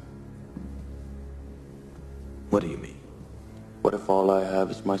learn? What do you mean? What if all I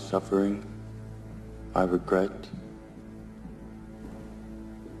have is my suffering, my regret?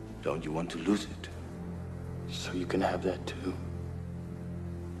 Don't you want to lose it? So you can have that too.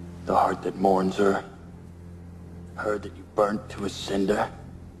 The heart that mourns her. Her that you burnt to a cinder.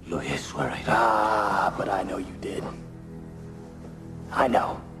 Louis, I swear I did. Ah, but I know you did. I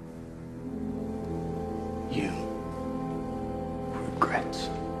know. You regrets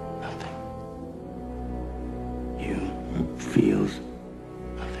nothing. You feels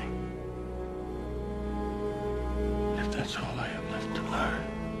nothing. If that's all I have left to learn,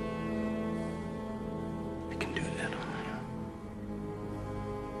 I can do that on my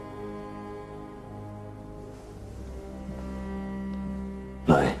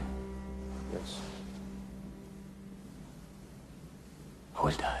own. Louis, Yes. I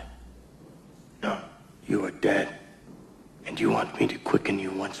will die. No, you are dead. And you want me to quicken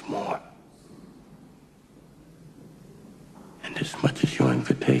you once more. And as much as your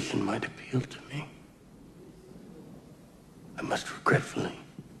invitation might appeal to me, I must regretfully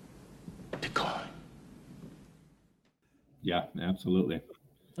decline. Yeah, absolutely.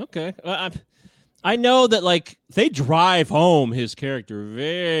 Okay. I know that, like, they drive home his character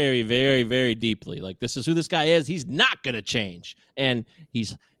very, very, very deeply. Like, this is who this guy is. He's not going to change. And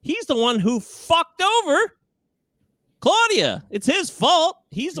he's the one who fucked over Claudia. It's his fault.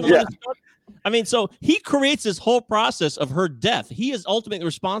 He's the one. I mean, so he creates this whole process of her death. He is ultimately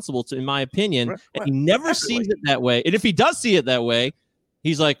responsible, in my opinion, and he never sees it that way. And if he does see it that way,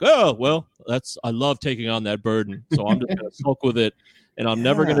 he's like, oh, well, I love taking on that burden. So I'm just going to sulk with it. And I'm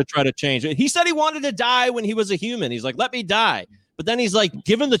never going to try to change it. He said he wanted to die when he was a human. He's like, let me die. But then he's like,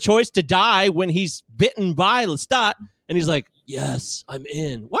 given the choice to die when he's bitten by Lestat. And he's like, yes, I'm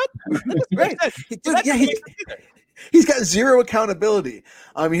in. What? Right. He's got zero accountability.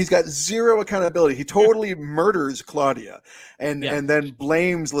 I mean, he's got zero accountability. He totally murders Claudia and then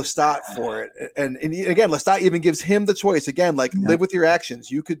blames Lestat for it. And again, Lestat even gives him the choice. Again, like, live with your actions.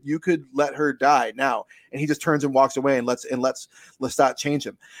 You could let her die now. And he just turns and walks away and lets Lestat change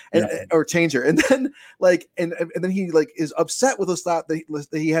him or change her. And then and then he is upset with Lestat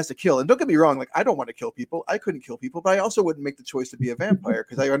that he has to kill. And don't get me wrong, like, I don't want to kill people. I couldn't kill people, but I also wouldn't make the choice to be a vampire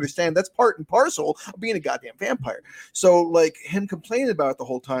because I understand that's part and parcel of being a goddamn vampire. So like him complaining about it the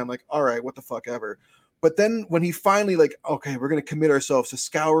whole time, like, all right, what the fuck ever. But then when he finally okay, we're going to commit ourselves to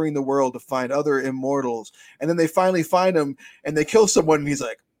scouring the world to find other immortals. And then they finally find him and they kill someone. And he's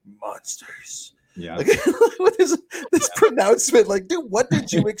like, monsters. Yeah. Like, with this pronouncement, like, dude, what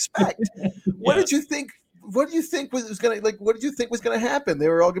did you expect? What did you think? What do you think was gonna What did you think was gonna happen? They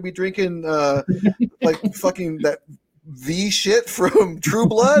were all gonna be drinking fucking that V shit from True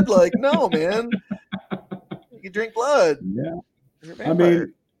Blood. Like, no, man, you drink blood. Yeah, I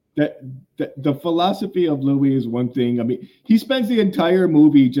mean the philosophy of Louis is one thing. I mean, he spends the entire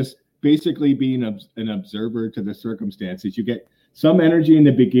movie just basically being an observer to the circumstances. You get some energy in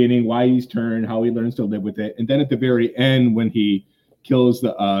the beginning, why he's turned, how he learns to live with it. And then at the very end, when he kills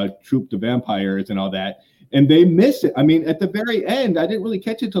the troop the vampires and all that, and they miss it. I mean, at the very end, I didn't really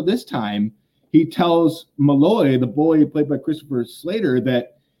catch it till this time. He tells Malloy, the boy played by Christopher Slater,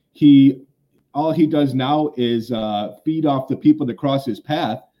 that all he does now is feed off the people that cross his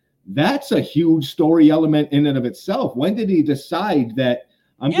path. That's a huge story element in and of itself. When did he decide that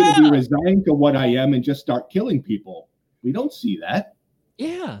I'm going to be resigned to what I am and just start killing people? We don't see that.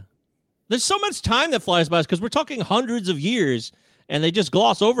 Yeah. There's so much time that flies by us because we're talking hundreds of years and they just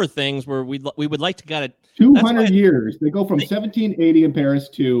gloss over things where we would like to get it. 200 years. They go from 1780 in Paris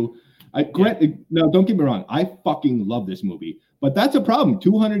to, no, don't get me wrong. I fucking love this movie, but that's a problem.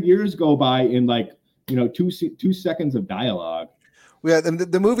 200 years go by in 2 seconds of dialogue. Yeah.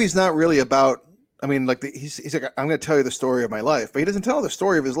 The movie's not really about, I mean, like he's like, I'm going to tell you the story of my life, but he doesn't tell the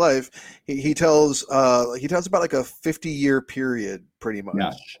story of his life. He tells about like a 50-year period, pretty much.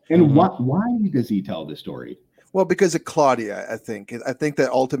 Yeah. And why does he tell the story? Well, because of Claudia, I think that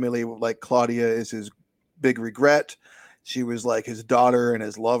ultimately, like, Claudia is his big regret. She was like his daughter and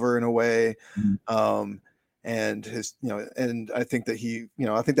his lover in a way. And his, and I think that he,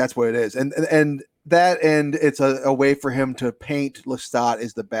 I think that's what it is. And it's a way for him to paint Lestat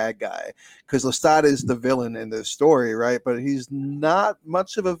as the bad guy, because Lestat is the villain in this story, right? But he's not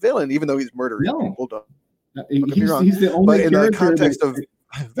much of a villain, even though he's murdering people. He's the only. But in the context of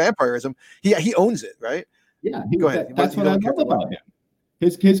vampirism, he owns it, right? Yeah, go ahead. That's what I love about him.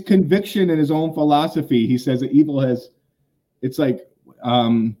 His conviction and his own philosophy. He says that evil has. It's like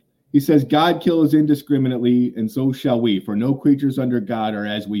he says, God kills indiscriminately, and so shall we. For no creatures under God are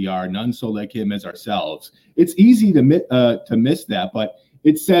as we are, none so like him as ourselves. It's easy to miss that, but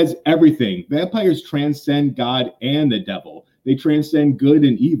it says everything. Vampires transcend God and the devil. They transcend good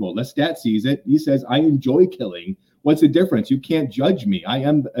and evil. Lestat sees it. He says, I enjoy killing. What's the difference? You can't judge me. I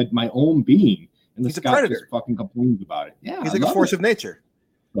am my own being. And he's a predator. Just fucking complains about it. Yeah, he's like a force of nature.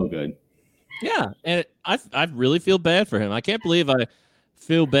 So good. Yeah, and I really feel bad for him. I can't believe I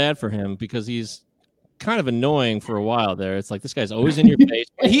feel bad for him, because he's kind of annoying for a while there. It's like, this guy's always in your face.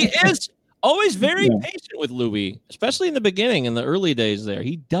 He is always very patient with Louis, especially in the beginning, in the early days there.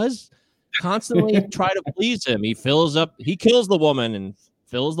 He does constantly try to please him. He kills the woman and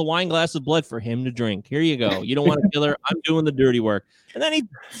fills the wine glass of blood for him to drink. Here you go. You don't want to kill her. I'm doing the dirty work. And then he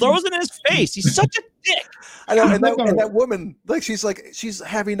throws it in his face. He's such a dick. I know, and that woman, she's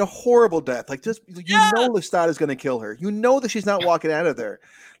having a horrible death. Like, just know Lestat is going to kill her. You know that she's not walking out of there.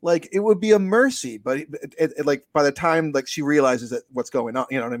 Like, it would be a mercy, but like, by the time she realizes that what's going on,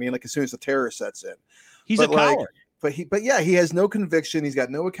 you know what I mean? Like, as soon as the terror sets in, he's a coward. But he has no conviction. He's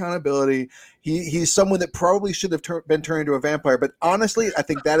got no accountability. He's someone that probably should have been turned into a vampire. But honestly, I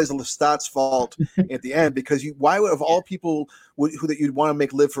think that is Lestat's fault at the end, because why would, of all people who that you'd want to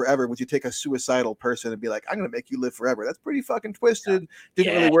make live forever, would you take a suicidal person and be like, I'm going to make you live forever? That's pretty fucking twisted.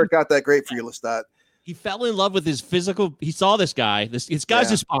 Didn't really work out that great for you, Lestat. He fell in love with his physical. He saw this guy. This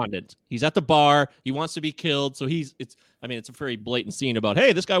guy's despondent. He's at the bar. He wants to be killed. So it's a very blatant scene about,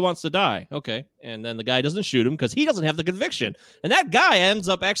 hey, this guy wants to die. Okay. And then the guy doesn't shoot him because he doesn't have the conviction. And that guy ends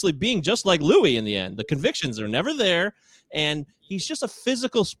up actually being just like Louis in the end. The convictions are never there. And he's just a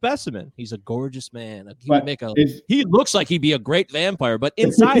physical specimen. He's a gorgeous man. He looks like he'd be a great vampire, but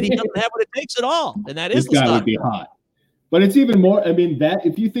inside he doesn't have what it takes at all. And that is this guy would be hot. But it's even more, that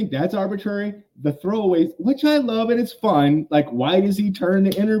if you think that's arbitrary, the throwaways, which I love and it's fun, like, why does he turn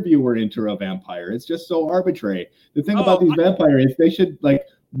the interviewer into a vampire? It's just so arbitrary. The thing about these vampires, they should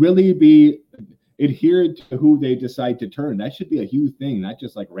really be adhered to who they decide to turn. That should be a huge thing, not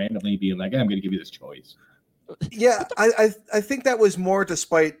just randomly being like, hey, I'm going to give you this choice. Yeah, I think that was more to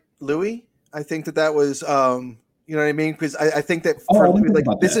spite Louis. I think that was you know what I mean? Because I think that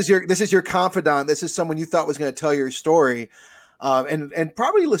this is your confidant. This is someone you thought was going to tell your story, and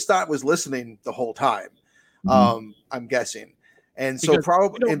probably Lestat was listening the whole time. I'm guessing, and because so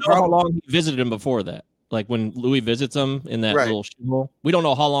probably how long he visited him before that. Like when Louis visits him in that little shul, we don't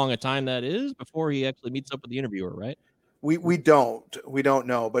know how long a time that is before he actually meets up with the interviewer, right? We don't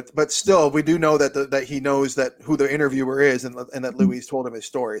know, but still we do know that he knows that who the interviewer is, and that Louis told him his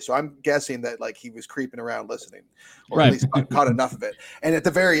story. So I'm guessing that he was creeping around listening, or at least caught enough of it. And at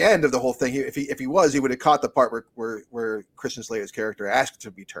the very end of the whole thing, if he would have caught the part where Christian Slater's character asked to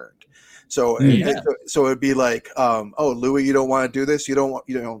be turned. So so it'd be like, oh, Louis, you don't want to do this. You don't want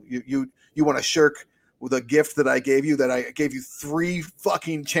you want to shirk with a gift that I gave you, that I gave you 3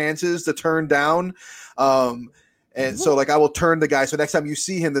 fucking chances to turn down. And so I will turn the guy. So next time you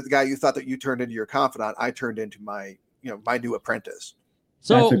see him, the guy you thought that you turned into your confidant, I turned into my new apprentice.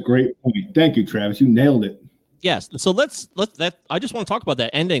 So that's a great point. Thank you, Travis. You nailed it. Yes. So let's I just want to talk about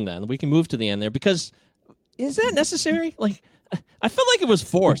that ending then. We can move to the end there, because is that necessary? I feel like it was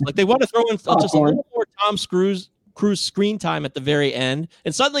forced. They want to throw in just a little more Tom Cruise screen time at the very end,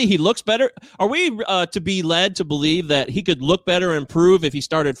 and suddenly he looks better. Are we to be led to believe that he could look better and improve if he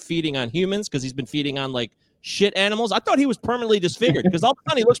started feeding on humans, because he's been feeding on shit animals? I thought he was permanently disfigured, because all of a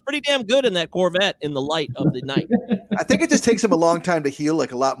sudden he looks pretty damn good in that Corvette in the light of the night. I think it just takes him a long time to heal, a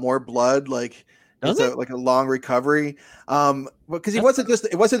lot more blood, it's a long recovery. Because it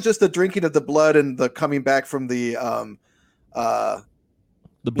wasn't just the drinking of the blood and the coming back from the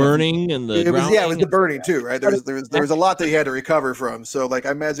burning and the it was the burning too, right? There was a lot that he had to recover from. So I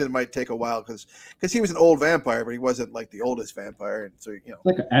imagine it might take a while, because he was an old vampire, but he wasn't the oldest vampire, and so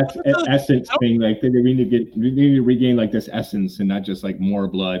like an essence thing. They need to regain this essence, and not just more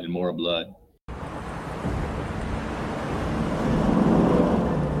blood and more blood.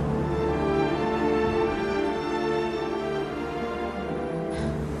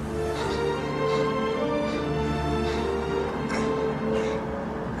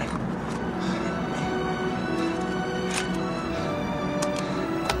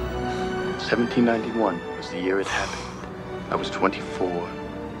 1791 was the year it happened. I was 24,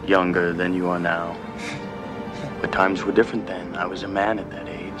 younger than you are now. But times were different then. I was a man at that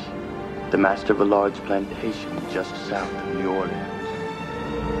age, the master of a large plantation just south of New Orleans.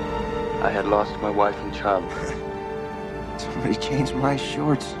 I had lost my wife in childbirth. Somebody changed my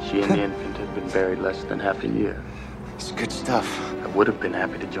shorts. She and the infant had been buried less than half a year. It's good stuff. I would have been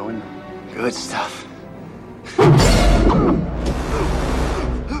happy to join them. Good stuff.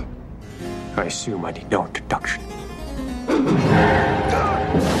 I assume I need no introduction.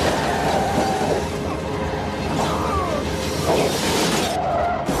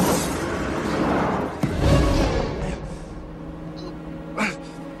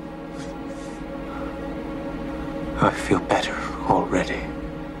 I feel better already.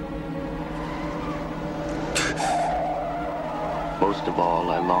 Most of all,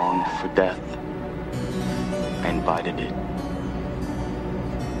 I longed for death. I invited it.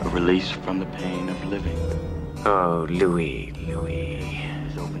 A release from the pain of living. Oh, Louis.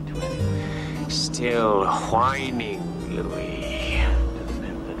 Is open to anyone. Still whining, Louis. To the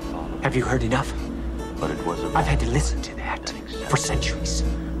pimp that followed. Have you heard enough? But it was a I've had to listen to that for centuries.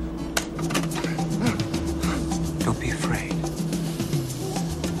 Don't be afraid.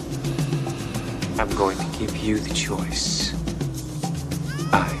 I'm going to give you the choice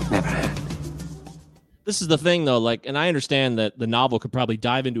I never had. This is the thing, though, like, and I understand that the novel could probably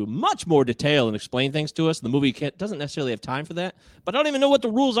dive into much more detail and explain things to us. The movie doesn't necessarily have time for that, but I don't even know what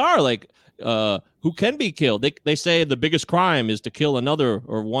the rules are. Like, who can be killed? They say the biggest crime is to kill another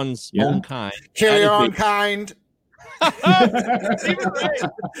or one's own kind. Kill your own kind.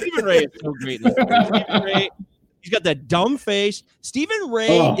 Stephen Ray is so great in this movie. Stephen Ray, he's got that dumb face. Stephen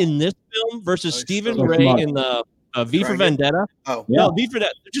Ray in this film versus Stephen so Ray smart. in the V for Vendetta. Oh, Yeah. No, V for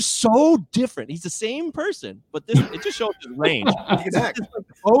Vendetta. They're just so different. He's the same person, but this it just shows his range. he can act.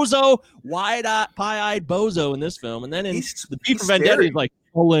 Bozo, pie-eyed bozo in this film, and then in the V for Vendetta, scary. he's like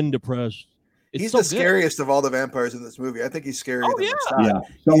full and depressed. It's He's so the good. scariest of all the vampires in this movie. I think he's scarier Oh, than yeah. Lestat. Yeah,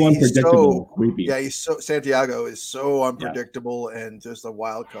 so He's unpredictable, creepy. Yeah, he's so Santiago is so unpredictable and just a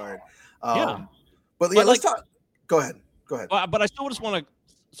wild card. Yeah. But yeah, But, let's like- talk. Go ahead. But I still just want to.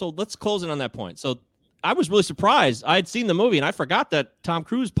 So let's close in on that point. So I was really surprised. I had seen the movie and I forgot that Tom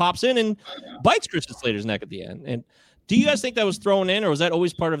Cruise pops in and bites Christian Slater's neck at the end. And do you guys think that was thrown in, or was that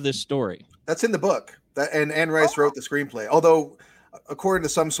always part of this story? That's in the book. And Anne Rice wrote the screenplay. Although, according to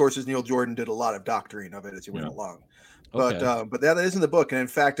some sources, Neil Jordan did a lot of doctoring of it as he went along. But Okay. but that is in the book, and in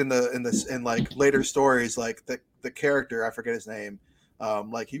fact, in like later stories, like the character, I forget his name,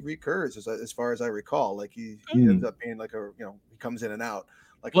 like he recurs as far as I recall. Like he ends up being like he comes in and out.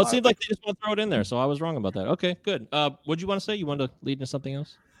 Like Well, it seemed like they just want to throw it in there, so I was wrong about that. Okay, good. What'd you want to say? You wanted to lead into something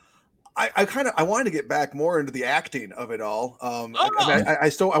else? I wanted to get back more into the acting of it all. I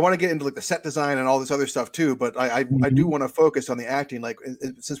still want to get into like the set design and all this other stuff too, but I do want to focus on the acting. Like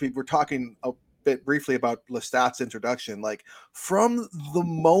since we were talking a bit briefly about Lestat's introduction, like from the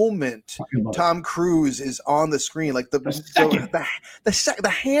moment Tom Cruise is on the screen, like the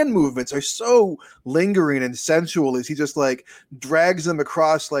hand movements are so lingering and sensual as he just like drags them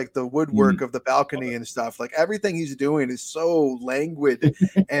across like the woodwork of the balcony and stuff. Like everything he's doing is so languid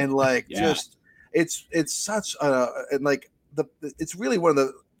and like just it's such and like it's really one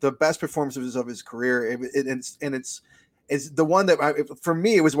of the best performances of his career, and it's the one that for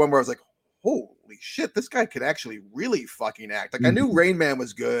me it was one where I was like, holy shit, this guy could actually really fucking act. Like I knew Rain Man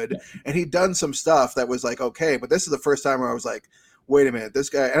was good and he'd done some stuff that was like okay, but this is the first time where I was like, wait a minute, this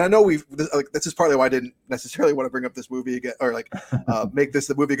guy. And I know this is partly why I didn't necessarily want to bring up this movie again or like make this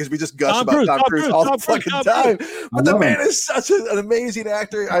the movie, because we just gush about Tom Cruise all the fucking time. But the man is such an amazing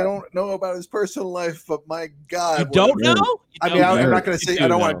actor. I don't know about his personal life, but my God, You don't know? I mean, I'm not going to say. I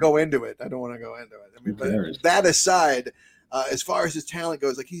don't want to go into it. I mean, but that aside, as far as his talent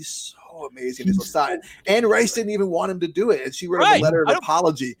goes, like he's so amazing as Lestat. Anne Rice didn't even want him to do it, and she wrote him a letter of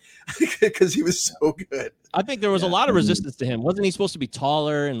apology because he was so good. I think there was a lot of resistance to him. Wasn't he supposed to be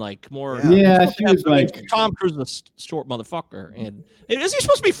taller and like more? Yeah, she was like Tom Cruise is a short motherfucker. And is he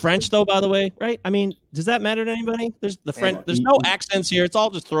supposed to be French though? By the way, right? I mean, does that matter to anybody? There's the French. There's no accents here. It's all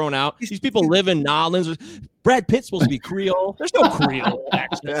just thrown out. These people live in Nolans. Brad Pitt's supposed to be Creole. There's no Creole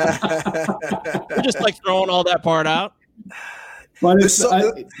accent. They're just like throwing all that part out. But it's, go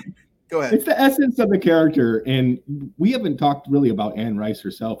ahead. It's the essence of the character, and we haven't talked really about Anne Rice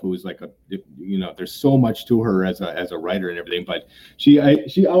herself, who is like there's so much to her as a writer and everything. But she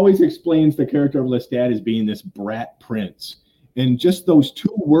always explains the character of Lestat as being this brat prince, and just those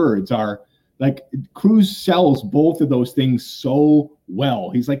two words are like Cruise sells both of those things so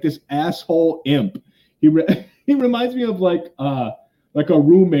well. He's like this asshole imp. He reminds me of like like a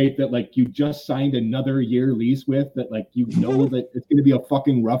roommate that like you just signed another year lease with, that like you know that it's gonna be a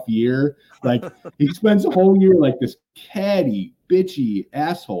fucking rough year. Like he spends a whole year like this catty, bitchy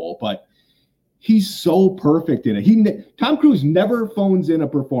asshole, but he's so perfect in it. Tom Cruise never phones in a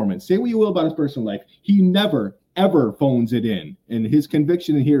performance. Say what you will about his personal life, he never ever phones it in, and his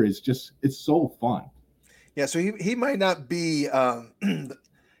conviction in here is just, it's so fun. Yeah, so he might not be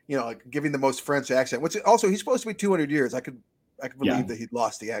like giving the most French accent, which also he's supposed to be 200 years. I could believe that he'd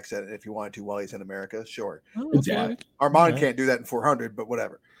lost the accent if he wanted to while he's in America. Sure. Yeah. Armand can't do that in 400, but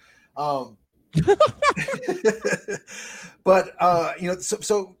whatever. But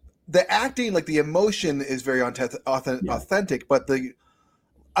so the acting, like the emotion is very authentic, but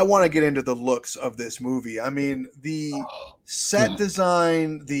I want to get into the looks of this movie. I mean, the set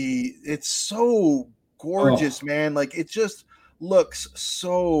design, it's so gorgeous, man. Like it just looks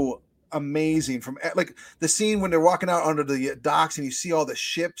so amazing. From like the scene when they're walking out onto the docks and you see all the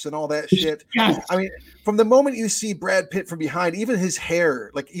ships and all that shit. Yes. I mean, from the moment you see Brad Pitt from behind, even his hair,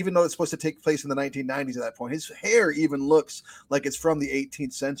 like even though it's supposed to take place in the 1990s at that point, his hair even looks like it's from the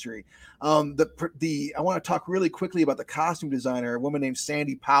 18th century. I want to talk really quickly about the costume designer, a woman named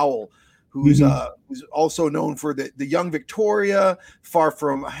Sandy Powell, who's also known for the Young Victoria, Far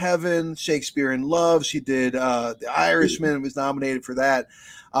From Heaven, Shakespeare in Love. She did The Irishman, was nominated for that.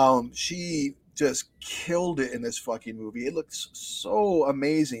 She just killed it in this fucking movie. It looks so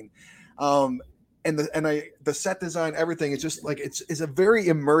amazing. And the set design, everything is just like it's a very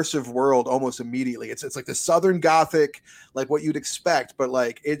immersive world almost immediately. It's like the Southern Gothic, like what you'd expect, but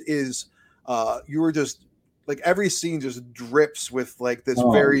like it is you were just like every scene just drips with like this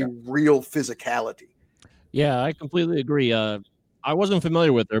very real physicality. Yeah, I completely agree. I wasn't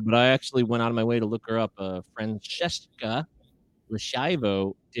familiar with her, but I actually went out of my way to look her up. Francesca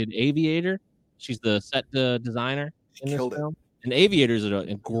Lascivo did Aviator. She's the set designer in this film. And Aviator is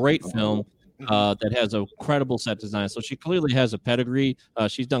a great film that has a credible set design. So she clearly has a pedigree.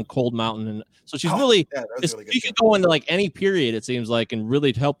 She's done Cold Mountain, and so she's really she can go into like any period, it seems like, and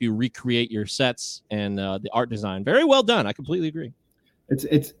really help you recreate your sets and the art design. Very well done. I completely agree.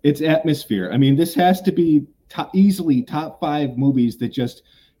 It's atmosphere. I mean, this has to be easily top 5 movies that just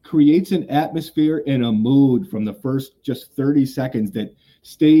creates an atmosphere and a mood from the first just 30 seconds that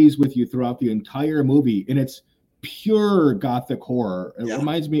stays with you throughout the entire movie. And it's pure Gothic horror. It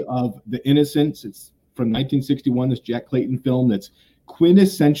reminds me of The Innocents. It's from 1961, this Jack Clayton film that's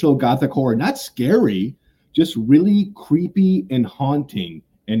quintessential Gothic horror. Not scary, just really creepy and haunting.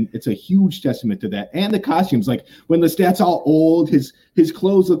 And it's a huge testament to that. And the costumes, like when Lestat's all old, his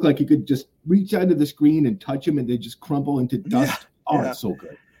clothes look like you could just reach onto the screen and touch them and they just crumble into dust. It's so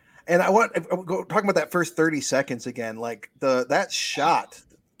good. And I want to go talking about that first 30 seconds again, like that shot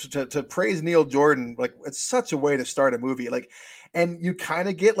to praise Neil Jordan, like it's such a way to start a movie. Like, and you kind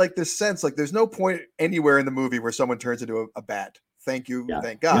of get like this sense, like there's no point anywhere in the movie where someone turns into a bat. Thank you. Yeah.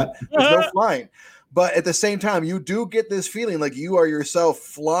 Thank God. Yeah. There's no flying. But at the same time, you do get this feeling like you are yourself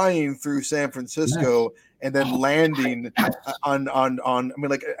flying through San Francisco and then landing on. I mean,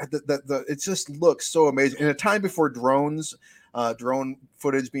 like it just looks so amazing. In a time before drone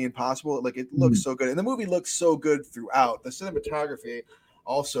footage being possible, like it looks so good, and the movie looks so good throughout. The cinematography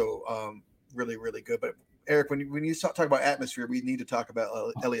also really, really good. But Eric, when you talk about atmosphere, we need to talk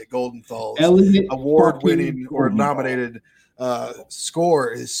about Elliot Goldenthal's award-winning or nominated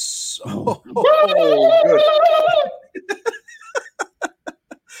score is so good.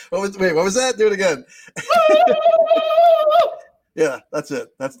 What was that? Do it again. Yeah, that's it.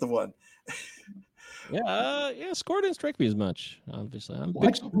 That's the one. Yeah, score didn't strike me as much. Obviously, I'm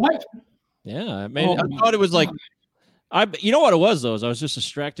what? Yeah, I mean, I thought it was like, you know what it was though? Is I was just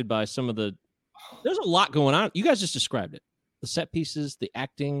distracted by some of the. There's a lot going on. You guys just described it: the set pieces, the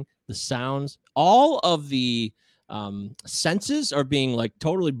acting, the sounds, all of the senses are being like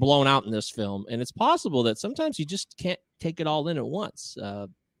totally blown out in this film, and it's possible that sometimes you just can't take it all in at once.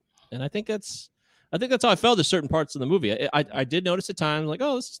 And I think that's how I felt at certain parts of the movie. I did notice at times like,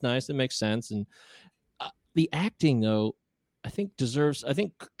 oh, this is nice, it makes sense, and the acting though, I think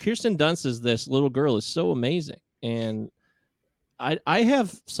Kirsten Dunst as this little girl is so amazing, and I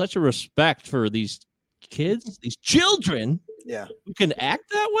have such a respect for these kids, these children, who can act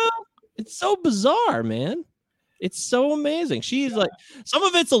that well. It's so bizarre, man. It's so amazing. She's like, some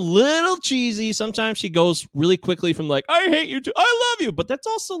of it's a little cheesy. Sometimes she goes really quickly from like, I hate you too, I love you. But that's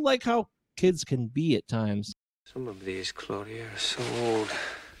also like how kids can be at times. Some of these, Claudia, are so old,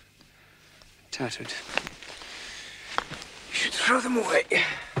 tattered. You should throw them away.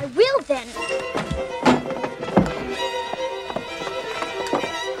 I will then.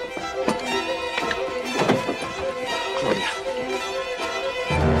 Claudia,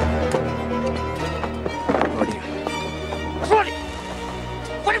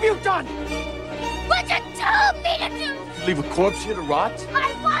 have you done? What you told me to do! Leave a corpse here to rot?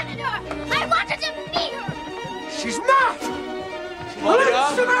 I wanted her! I wanted to meet her! She's not! This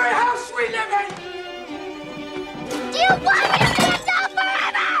is the very house we live in! Do you want me to be a doll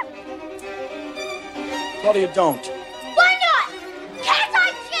forever? Claudia, don't. Why not? Can't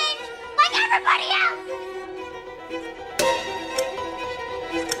I change like everybody else?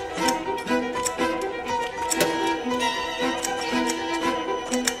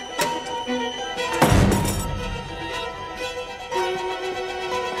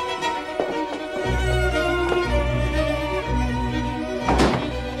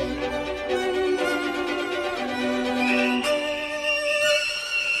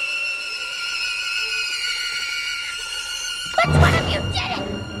 Which one of you did it?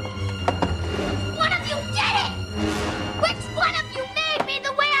 One of you did it! Which one of you made me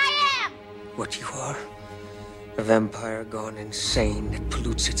the way I am? What you are? A vampire gone insane that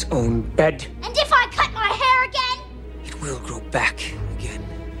pollutes its own bed. And if I cut my hair again? It will grow back again.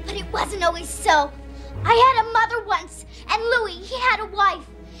 But it wasn't always so. I had a mother once, and Louis, he had a wife.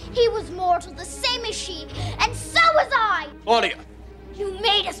 He was mortal, the same as she, and so was I. Claudia! You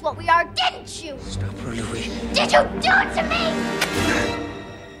made us what we are, didn't you? Stop her, Louis. Did you do it to me?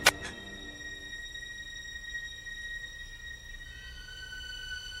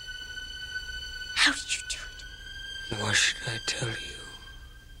 How did you do it? Why should I tell you?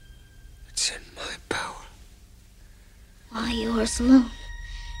 It's in my power. Why, yours alone.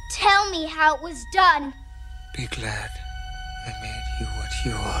 Tell me how it was done. Be glad I made you what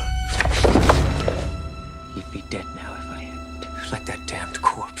you are. You'd be dead now if I hadn't. Like that damned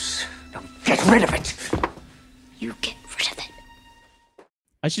corpse. Now get rid of it! You get rid of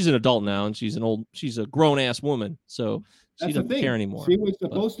it. She's an adult now, and she's a grown ass woman, so she That's the doesn't thing. care anymore. She was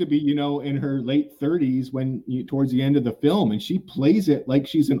supposed to be, in her late 30s towards the end of the film, and she plays it like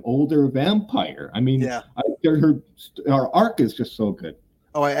she's an older vampire. I mean, Yeah. her arc is just so good.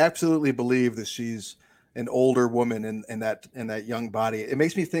 Oh, I absolutely believe that she's an older woman in that young body. It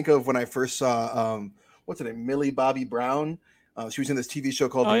makes me think of when I first saw what's her name, Millie Bobby Brown. She was in this TV show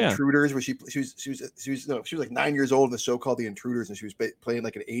called The Intruders, where she was like 9 years old in the show called The Intruders, and she was playing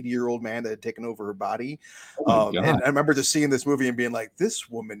like an 80-year-old man that had taken over her body. And I remember just seeing this movie and being like, this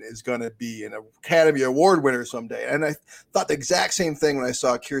woman is going to be an Academy Award winner someday. And I thought the exact same thing when I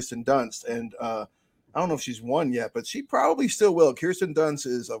saw Kirsten Dunst. And I don't know if she's won yet, but she probably still will. Kirsten Dunst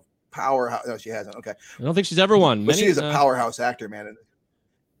is a powerhouse. No, she hasn't. Okay. I don't think she's ever won. But she is a powerhouse actor, man.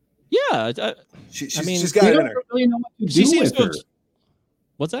 Yeah, she's got it in her. Really know what to do with her.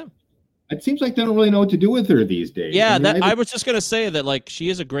 What's that? It seems like they don't really know what to do with her these days. Yeah, I was just gonna say that, like, she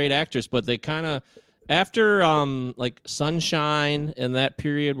is a great actress, but they kind of after like Sunshine and that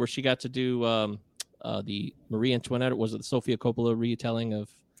period where she got to do the Marie Antoinette, was it the Sofia Coppola retelling of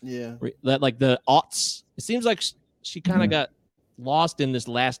that, like the aughts? It seems like she kind of got lost in this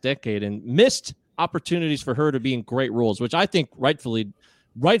last decade and missed opportunities for her to be in great roles, which I think rightfully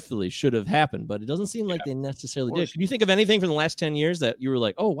should have happened, but it doesn't seem like they necessarily did. Can you think of anything from the last 10 years that you were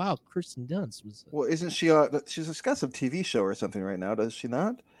like, oh wow, Kirsten Dunst was? Well, isn't she? She's got some TV show or something right now, does she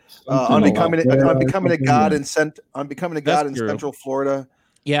not? On becoming a god in Central Florida.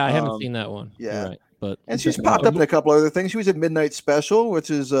 Yeah, I haven't seen that one. Yeah, right, but she's popped up in a couple other things. She was in Midnight Special, which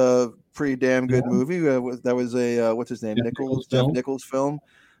is a pretty damn good movie. That was a what's his name, Jeff Nichols film.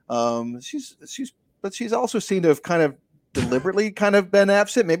 She's also seen to have kind of deliberately kind of been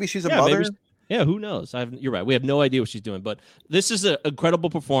absent. Maybe she's a mother. Who knows? You're right. We have no idea what she's doing, but this is an incredible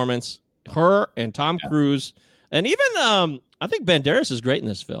performance. Her and Tom Cruise, and even I think Banderas is great in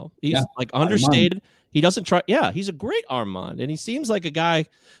this film. He's like understated. Armand. He doesn't try. Yeah, he's a great Armand, and he seems like a guy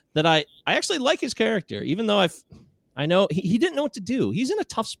that I actually like his character, even though I know he didn't know what to do. He's in a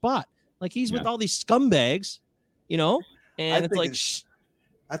tough spot. Like he's with all these scumbags, and it's like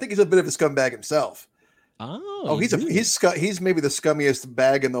I think he's a bit of a scumbag himself. Oh, he's maybe the scummiest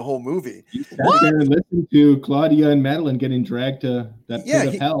bag in the whole movie. You sat there and listened to Claudia and Madeline getting dragged to that pit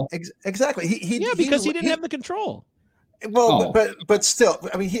of hell. Exactly. Because he didn't have the control. Well, but still,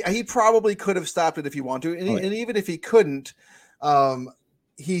 I mean, he probably could have stopped it if he wanted to, and even if he couldn't,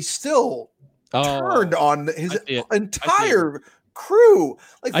 he still turned on his entire crew.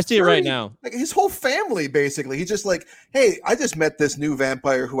 Like I see it right now. Like his whole family, basically. He's just like, hey, I just met this new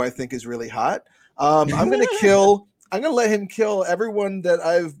vampire who I think is really hot. I'm gonna let him kill everyone that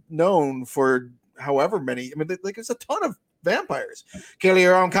I've known for however many. I mean, like there's a ton of vampires. Kill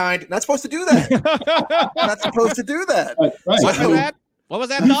your own kind. Not supposed to do that. Not supposed to do that. Right. What was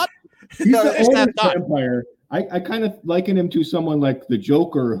that thought? He's the vampire. I kind of liken him to someone like the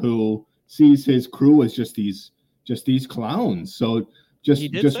Joker who sees his crew as just these clowns. So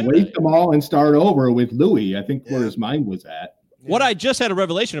just waste them all and start over with Louis. I think where his mind was at. What I just had a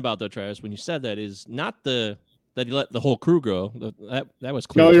revelation about, though, Travis, when you said that, is not that he let the whole crew go. That was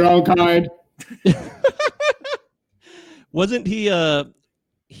clear. Know your own kind. Wasn't he?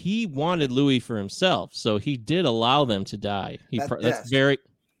 He wanted Louis for himself, so he did allow them to die. That's very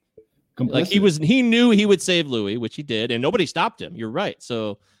complicit. Like he knew he would save Louis, which he did, and nobody stopped him. You're right.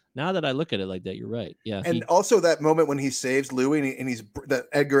 So now that I look at it like that, you're right. Yeah. And also that moment when he saves Louis and he's that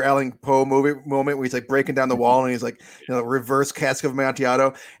Edgar Allan Poe moment where he's like breaking down the wall and he's like, reverse Cask of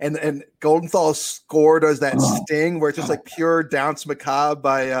Amontillado. And Goldenthal's score does that sting where it's just like pure Danse Macabre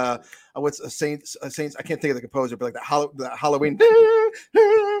by what's a Saints. I can't think of the composer, but like the Halloween,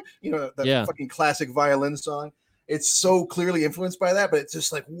 that fucking classic violin song. It's so clearly influenced by that, but it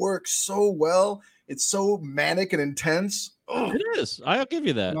just like works so well. It's so manic and intense. Oh. It is. I'll give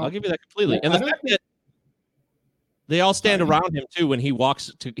you that. I'll give you that completely. And the fact that they all stand around him too when he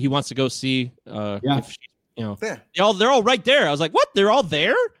wants to go see. If they're all right there. I was like, what? They're all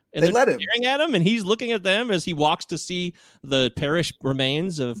there, and they let him staring at him, and he's looking at them as he walks to see the perished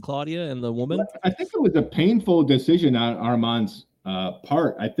remains of Claudia and the woman. I think it was a painful decision on Armand's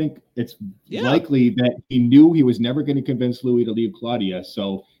part. I think it's likely that he knew he was never going to convince Louis to leave Claudia,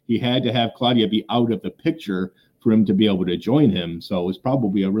 so he had to have Claudia be out of the picture for him to be able to join him. So it was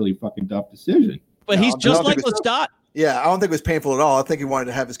probably a really fucking tough decision. But he's just like Lestat. Yeah, I don't think it was painful at all. I think he wanted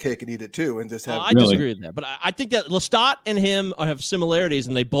to have his cake and eat it too, and just have. I disagree with that, but I think that Lestat and him have similarities,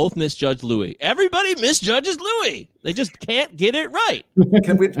 and they both misjudge Louis. Everybody misjudges Louis. They just can't get it right.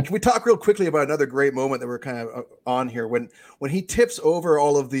 Can we talk real quickly about another great moment that we're kind of on here when he tips over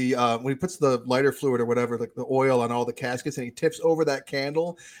all of the when he puts the lighter fluid or whatever, like the oil on all the caskets, and he tips over that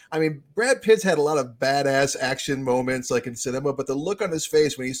candle. I mean, Brad Pitt's had a lot of badass action moments like in cinema, but the look on his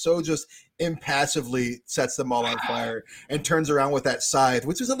face when he so just impassively sets them all on fire and turns around with that scythe,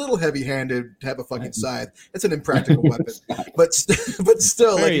 which is a little heavy-handed to have a fucking scythe. It's an impractical weapon, but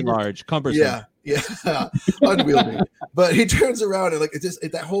still very large, cumbersome. Yeah, unwieldy. But he turns around and like it just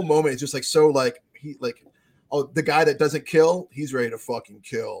that whole moment is just like so like the guy that doesn't kill, he's ready to fucking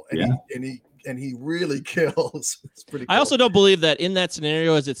kill, and he really kills. It's pretty cool. I also don't believe that in that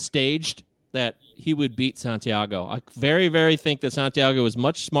scenario as it's staged that he would beat Santiago. I very, very think that Santiago is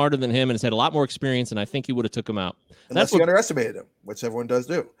much smarter than him and has had a lot more experience, and I think he would have took him out. Unless you underestimated him, which everyone does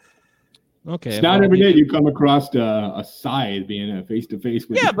do. Okay. It's not every day you come across a scythe being face to face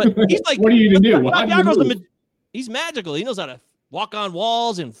with. Yeah, but he's like, what are you gonna do? He's magical. He knows how to walk on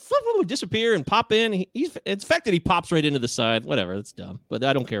walls and disappear and pop in. It's the fact that he pops right into the side. Whatever, that's dumb. But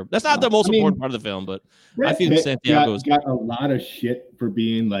I don't care. That's not the most important part of the film. But I feel Santiago's got a lot of shit for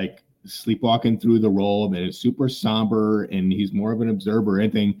being like sleepwalking through the role, and it's super somber, and he's more of an observer.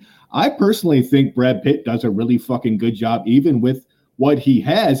 Anything. I personally think Brad Pitt does a really fucking good job, even with what he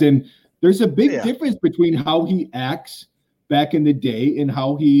has. And there's a big difference between how he acts back in the day and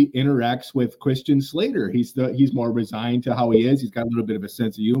how he interacts with Christian Slater. He's more resigned to how he is. He's got a little bit of a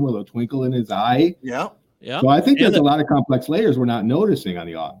sense of humor, a little twinkle in his eye. Yeah. So I think there's a lot of complex layers we're not noticing on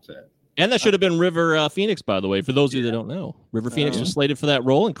the offset. And that should have been River Phoenix, by the way, for those of you that don't know. River Phoenix was slated for that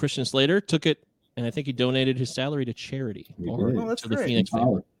role, and Christian Slater took it, and I think he donated his salary to charity that's to great. the Phoenix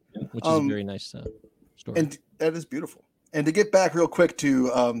family, which is a very nice story. And that is beautiful. And to get back real quick to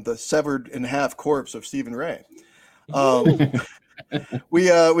the severed in half corpse of Stephen Ray, we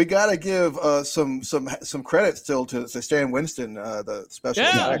got to give some credit still to Stan Winston, the special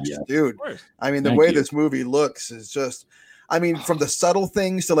effects dude. I mean, the way this movie looks is just. I mean, from the subtle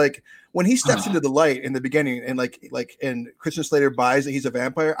things to like when he steps into the light in the beginning and and Christian Slater buys that he's a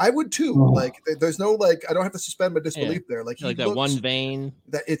vampire, I would too. Like there's no like I don't have to suspend my disbelief there. Like he that one vein.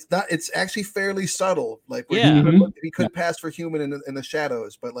 That it's actually fairly subtle. Like he could pass for human in the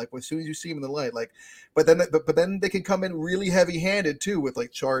shadows, but like as soon as you see him in the light, like but then they can come in really heavy handed too with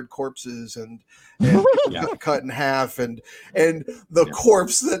like charred corpses and cut in half and the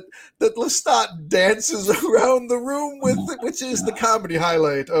corpse that Lestat dances around the room with, which is the comedy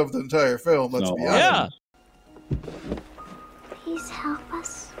highlight of the entire film. Let's be honest. Please help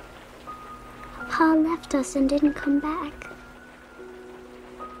us. Papa left us and didn't come back.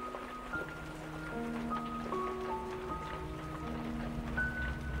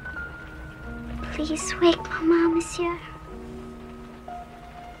 Please wake Mama, Monsieur.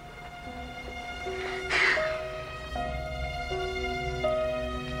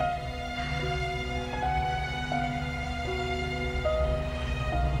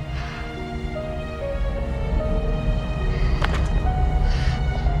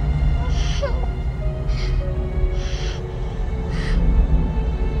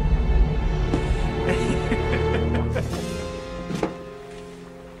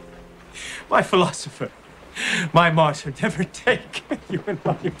 my philosopher, my martyr, never take human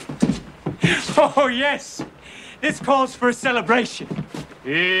life. Oh, yes, this calls for a celebration.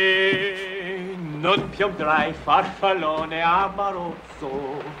 Non piomberai farfallone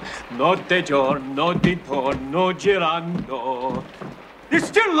amoroso, notte giorno d'intorno girando. There's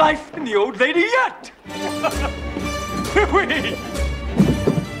still life in the old lady yet! Louis!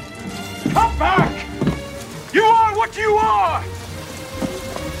 Come back! You are what you are!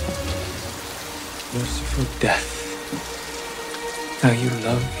 Merciful death, how you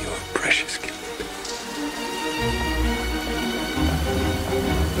love your precious gift.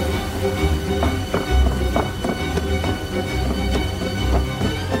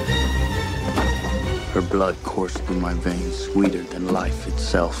 Her blood coursed through my veins, sweeter than life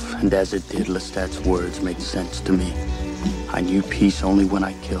itself. And as it did, Lestat's words made sense to me. I knew peace only when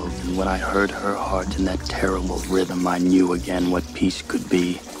I killed, and when I heard her heart in that terrible rhythm, I knew again what peace could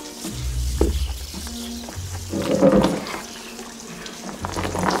be.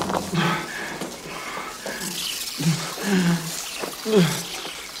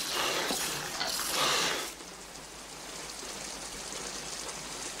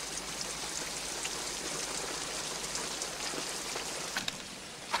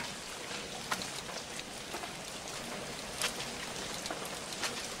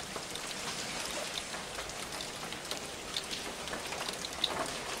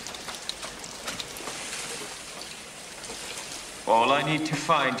 All I need to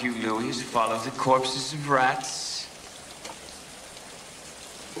find you, Louis, is follow the corpses of rats.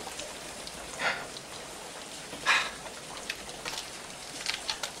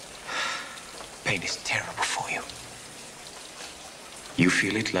 Pain is terrible for you. You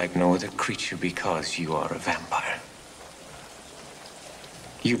feel it like no other creature because you are a vampire.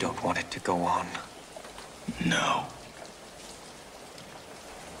 You don't want it to go on. No.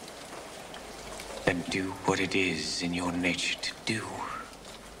 Then do what it is in your nature to do.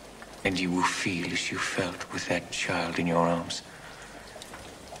 And you will feel as you felt with that child in your arms.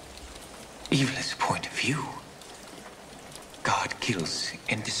 Evil is a point of view. God kills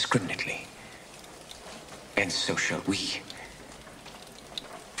indiscriminately. And so shall we.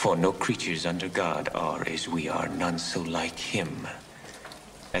 For no creatures under God are as we are, none so like him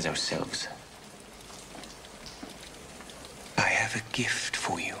as ourselves. I have a gift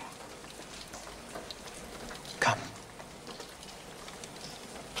for you. Come.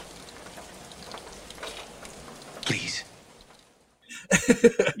 Please.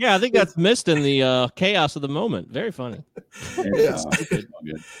 Yeah, I think that's missed in the chaos of the moment. Very funny. Yeah.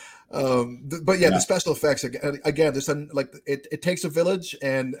 But yeah, the special effects again. There's it takes a village,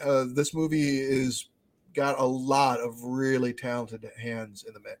 and this movie is got a lot of really talented hands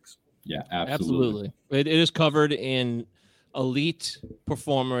in the mix. Yeah, absolutely. It is covered in elite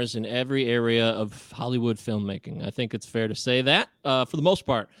performers in every area of Hollywood filmmaking. I think it's fair to say that for the most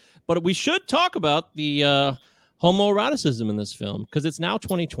part. But we should talk about the homoeroticism in this film, because it's now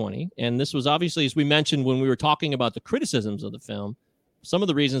 2020, and this was obviously, as we mentioned when we were talking about the criticisms of the film, some of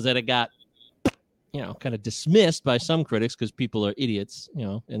the reasons that it got, kind of dismissed by some critics because people are idiots,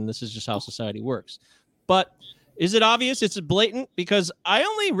 and this is just how society works. But is it obvious? It's blatant? Because I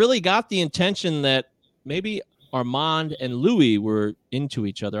only really got the intention that maybe Armand and Louis were into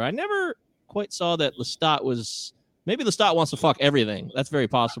each other. I never quite saw that Lestat was... Maybe Lestat wants to fuck everything. That's very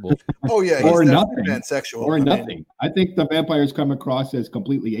possible. Oh, yeah. Or nothing. Pansexual. Or nothing. I think the vampires come across as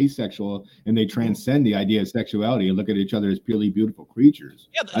completely asexual, and they transcend the idea of sexuality and look at each other as purely beautiful creatures.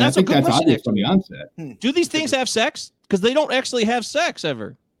 Yeah, and I think that's obvious from the onset. Do these things have sex? Because they don't actually have sex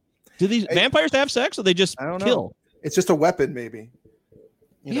ever. Do these vampires have sex, or they just kill? It's just a weapon, maybe.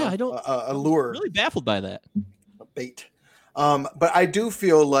 I don't. A lure. I'm really baffled by that. A bait. But I do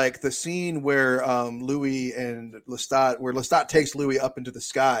feel like the scene where Louis and Lestat, where Lestat takes Louis up into the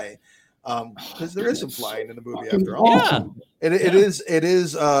sky, because there is some flying in the movie after all. Yeah,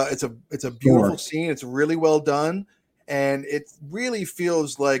 it's a beautiful scene. It's really well done, and it really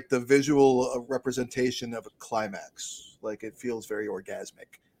feels like the visual representation of a climax. Like it feels very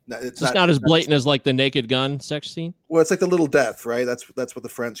orgasmic. It's not as blatant as like the Naked Gun sex scene. Well, it's like the little death, right? That's what the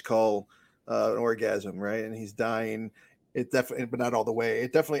French call an orgasm, right? And he's dying. It definitely, but not all the way.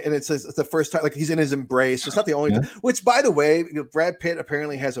 It definitely, and it's the first time, like he's in his embrace. It's not the only time. Which, by the way, Brad Pitt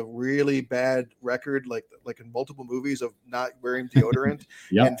apparently has a really bad record, like in multiple movies, of not wearing deodorant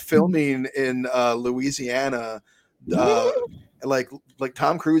and filming in Louisiana. Like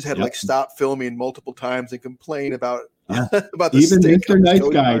Tom Cruise had like stopped filming multiple times and complain about about the even stink Mr. of Nice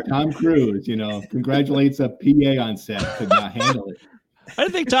deodorant. Guy, Tom Cruise, congratulates a PA on set, could not handle it. I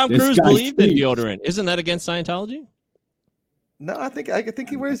didn't think Tom This Cruise guy believed in stinks. deodorant. Isn't that against Scientology? No, I think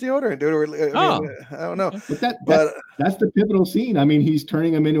he wears deodorant, dude. I don't know. But that's the pivotal scene. I mean, he's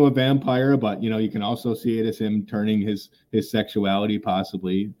turning him into a vampire, but you can also see it as him turning his sexuality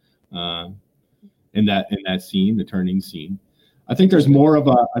possibly in that scene, the turning scene. I think there's more of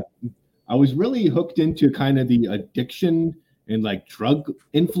I was really hooked into kind of the addiction and like drug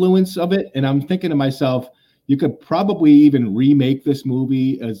influence of it, and I'm thinking to myself, you could probably even remake this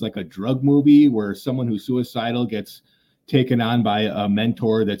movie as like a drug movie where someone who's suicidal gets taken on by a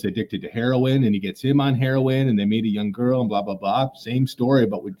mentor that's addicted to heroin, and he gets him on heroin, and they meet a young girl, and blah blah blah. Same story,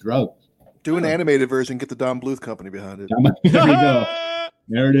 but with drugs. Do an animated version. Get the Don Bluth company behind it. There you go.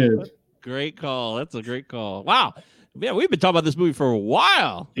 There it is. Great call. That's a great call. Wow. Yeah, we've been talking about this movie for a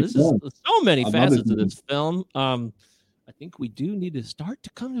while. This is so many facets of this film. I think we do need to start to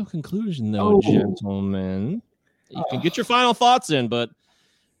come to a conclusion, though, gentlemen. You can get your final thoughts in, but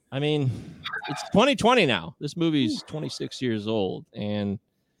I mean, it's 2020 now. This movie's 26 years old, and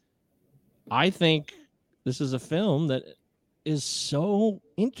I think this is a film that is so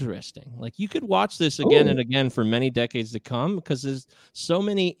interesting. Like, you could watch this again and again for many decades to come because there's so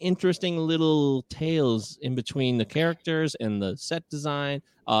many interesting little tales in between the characters and the set design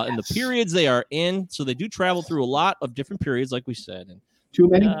and the periods they are in. So they do travel through a lot of different periods, like we said. And too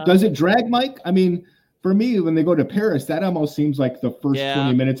many. Does it drag, Mike? I mean, for me, when they go to Paris, that almost seems like the first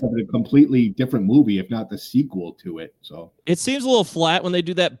 20 minutes of a completely different movie, if not the sequel to it. So it seems a little flat when they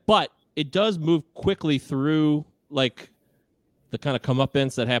do that, but it does move quickly through, like, the kind of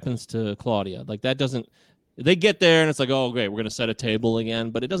comeuppance that happens to Claudia. Like, that doesn't, they get there and it's like, oh, great, we're going to set a table again,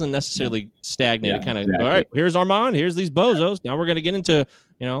 but it doesn't necessarily stagnate. It kind of, all right, here's Armand, here's these bozos. Now we're going to get into,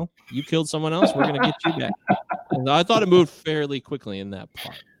 you killed someone else, we're going to get you back. And I thought it moved fairly quickly in that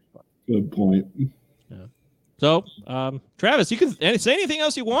part. Good point. Yeah. So, Travis, you can say anything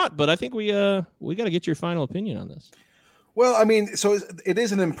else you want, but I think we got to get your final opinion on this. Well, I mean, so it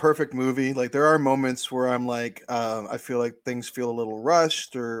is an imperfect movie. Like, there are moments where I'm like, I feel like things feel a little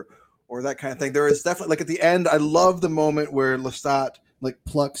rushed or that kind of thing. There is definitely, like, at the end, I love the moment where Lestat like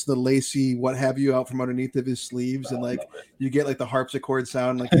plucks the lacy what have you out from underneath of his sleeves, and like you get like the harpsichord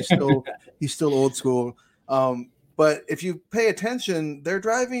sound. Like, he's still old school. But if you pay attention, they're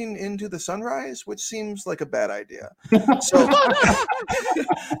driving into the sunrise, which seems like a bad idea. So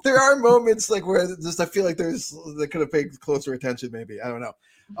there are moments like where I feel like they could have paid closer attention. Maybe, I don't know.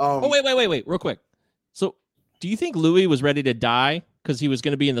 Wait, real quick. So, do you think Louis was ready to die because he was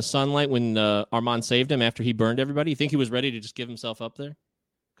going to be in the sunlight when Armand saved him after he burned everybody? You think he was ready to just give himself up there?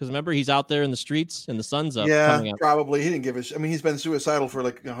 Because remember, he's out there in the streets and the sun's up. Yeah, probably. He didn't give a shit. I mean, he's been suicidal for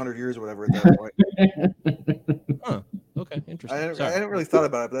like 100 years or whatever at that point. Huh. Okay, interesting. I hadn't really thought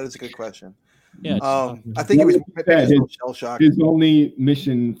about it, but that is a good question. Yeah, I think he was shell shocked. His only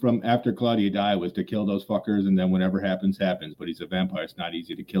mission from after Claudia died was to kill those fuckers, and then whatever happens, happens. But he's a vampire; it's not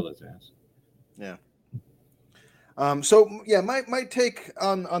easy to kill his ass. Yeah. So yeah, my take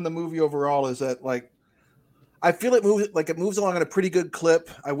on the movie overall is that, like, I feel it moves along at a pretty good clip.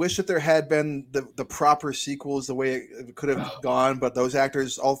 I wish that there had been the proper sequels the way it could have gone, but those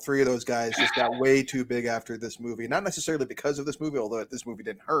actors, all three of those guys, just got way too big after this movie. Not necessarily because of this movie, although this movie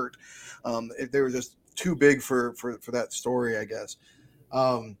didn't hurt. They were just too big for that story, I guess,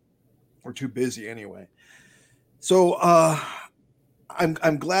 or too busy anyway. So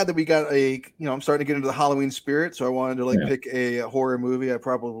I'm glad that we got I'm starting to get into the Halloween spirit, so I wanted to pick a horror movie. I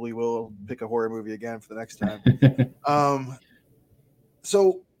probably will pick a horror movie again for the next time.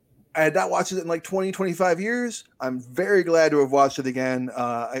 So I had not watched it in like 20, 25 years. I'm very glad to have watched it again.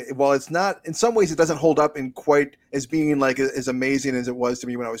 While it's not, in some ways, it doesn't hold up in quite as being like as amazing as it was to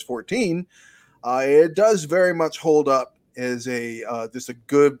me when I was 14. It does very much hold up as just a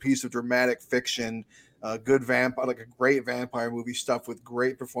good piece of dramatic fiction. Good vampire, like a great vampire movie, stuff with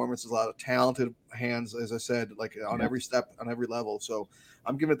great performances, a lot of talented hands, as I said, like on every step, on every level. So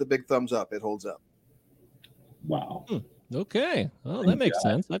I'm giving it the big thumbs up. It holds up. Wow. Okay. Well, that makes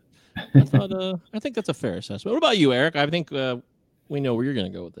sense. I think that's a fair assessment. What about you, Eric? I think we know where you're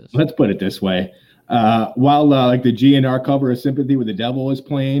going to go with this. Let's put it this way. While like the GNR cover of Sympathy with the Devil is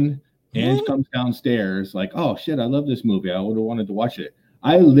playing, Ange comes downstairs like, oh shit, I love this movie. I would have wanted to watch it.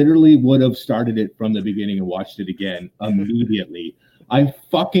 I literally would have started it from the beginning and watched it again immediately. I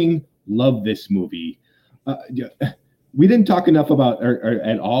fucking love this movie. We didn't talk enough about or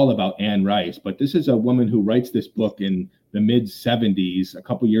at all about Anne Rice, but this is a woman who writes this book in the mid-70s, a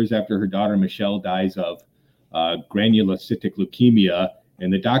couple years after her daughter Michelle dies of granulocytic leukemia.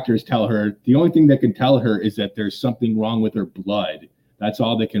 And the doctors tell her the only thing they can tell her is that there's something wrong with her blood. That's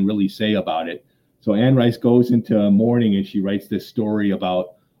all they can really say about it. So Anne Rice goes into mourning and she writes this story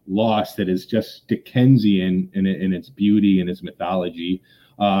about lost that is just Dickensian in its beauty and its mythology.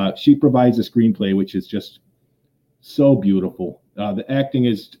 She provides a screenplay which is just so beautiful. The acting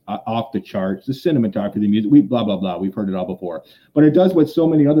is off the charts. The cinematography, the music, blah blah blah. We've heard it all before, but it does what so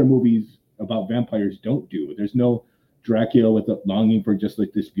many other movies about vampires don't do. There's no Dracula with a longing for just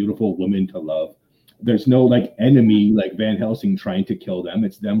like this beautiful woman to love. There's no like enemy like Van Helsing trying to kill them.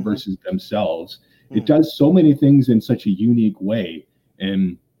 It's them versus themselves. It does so many things in such a unique way,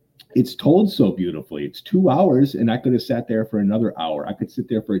 and it's told so beautifully. It's 2 hours, and I could have sat there for another hour. I could sit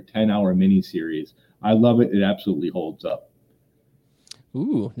there for a 10-hour miniseries. I love it. It absolutely holds up.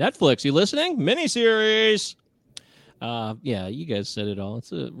 Ooh, Netflix, you listening? Miniseries. Yeah, you guys said it all.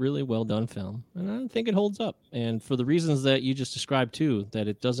 It's a really well done film, and I think it holds up. And for the reasons that you just described too, that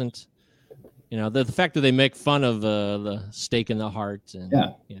it doesn't, the fact that they make fun of the stake in the heart and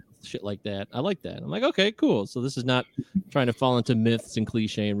shit like that. I like that. I'm like, okay, cool. So this is not trying to fall into myths and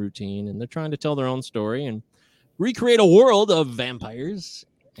cliche and routine, and they're trying to tell their own story and recreate a world of vampires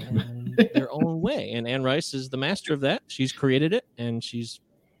in their own way. And Anne Rice is the master of that. She's created it, and she's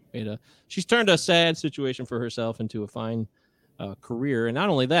turned a sad situation for herself into a fine career. And not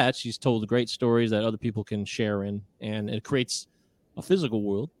only that, she's told great stories that other people can share in, and it creates a physical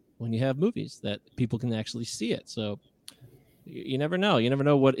world when you have movies that people can actually see it. So you never know. You never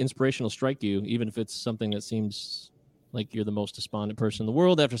know what inspiration will strike you, even if it's something that seems like you're the most despondent person in the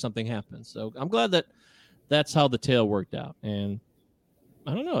world after something happens. So I'm glad that that's how the tale worked out. And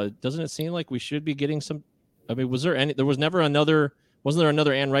I don't know. Doesn't it seem like we should be getting some? I mean, wasn't there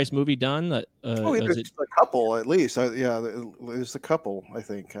another Anne Rice movie done? That there's a couple at least. There's a couple. I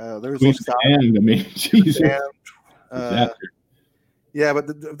think there was Anne. I mean, Jesus. Yeah, but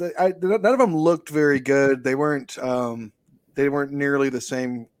none of them looked very good. They weren't nearly the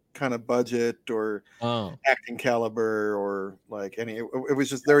same kind of budget or acting caliber or like any. It was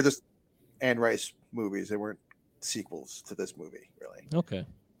just they were just Anne Rice movies. They weren't sequels to this movie, really. Okay,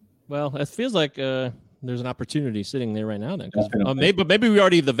 well, it feels like there's an opportunity sitting there right now. Then, maybe we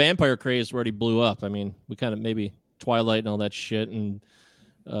already the vampire craze already blew up. I mean, we kind of maybe Twilight and all that shit and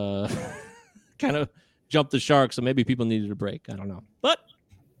kind of jumped the shark. So maybe people needed a break. I don't know, but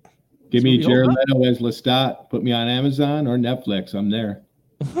give me Jared Leto as Lestat. Put me on Amazon or Netflix. I'm there.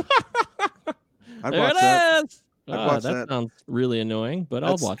 I'd watch that. That sounds really annoying, but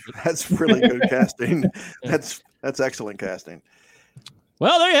I'll watch it. That's really good casting. That's excellent casting.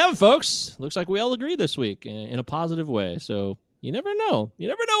 Well, there you have it, folks. Looks like we all agree this week in a positive way. So you never know. You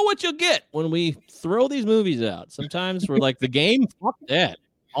never know what you'll get when we throw these movies out. Sometimes we're like, the game, fuck that,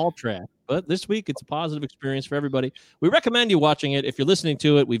 all trash. But this week, it's a positive experience for everybody. We recommend you watching it. If you're listening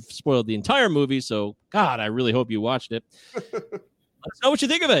to it, we've spoiled the entire movie. So, God, I really hope you watched it. Let us know what you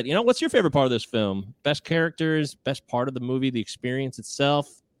think of it. What's your favorite part of this film? Best characters, best part of the movie, the experience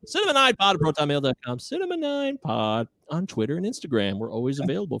itself. Cinema9pod at protonmail.com. Cinema9pod on Twitter and Instagram. We're always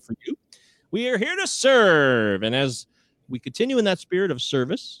available for you. We are here to serve. And as we continue in that spirit of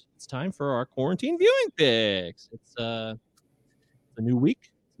service, it's time for our quarantine viewing picks. It's a new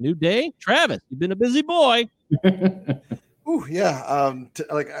week. New day. Travis, you've been a busy boy. Ooh, yeah.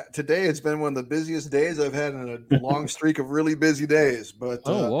 Today it's been one of the busiest days I've had in a long streak of really busy days. But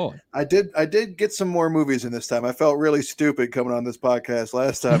I did get some more movies in this time. I felt really stupid coming on this podcast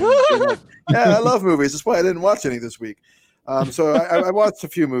last time. I love movies. That's why I didn't watch any this week. So I watched a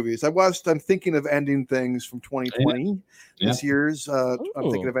few movies. I'm thinking of Ending Things from 2020. This year's. I'm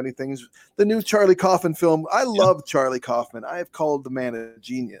thinking of Ending Things. The new Charlie Kaufman film. I love Charlie Kaufman. I have called the man a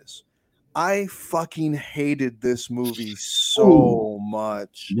genius. I fucking hated this movie so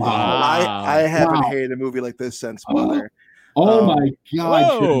much. Wow. I haven't hated a movie like this since Mother. My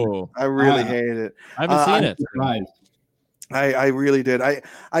God. Whoa. I really hated it. I haven't seen it. I really did. I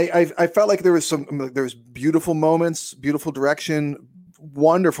felt like there was beautiful moments, beautiful direction,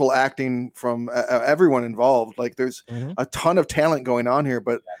 wonderful acting from everyone involved. Like there's a ton of talent going on here,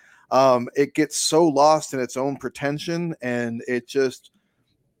 but it gets so lost in its own pretension, and it just,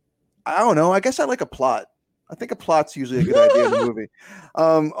 I don't know. I guess I like a plot. I think a plot's usually a good idea in a movie.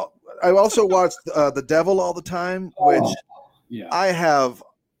 I also watched The Devil All the Time, which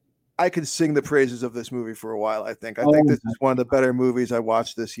I could sing the praises of this movie for a while. I think this is one of the better movies I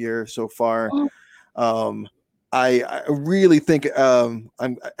watched this year so far. I really think. Have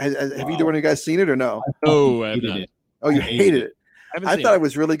either one of you guys seen it or no? Oh, I hated it. Oh, you hated it. I thought it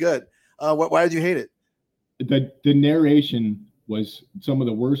was really good. Why did you hate it? The narration was some of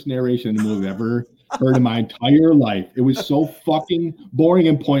the worst narration in the movie I've ever heard in my entire life. It was so fucking boring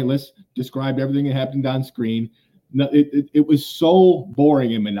and pointless. Described everything that happened on screen. No, it was so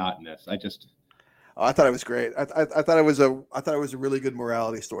boring and monotonous. Oh, I thought it was great. I thought it was a really good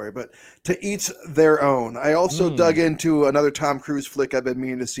morality story. But to each their own. I also dug into another Tom Cruise flick I've been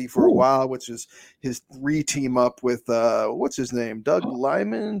meaning to see for a while, which is his re-team up with what's his name, Doug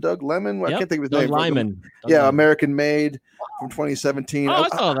Lemon. I can't think of his Doug name. Lyman. American Made from 2017. Oh, I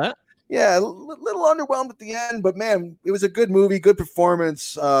saw that. Yeah, a little underwhelmed at the end, but man, it was a good movie, good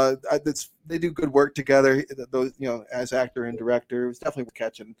performance. They do good work together. Those, as actor and director, it was definitely worth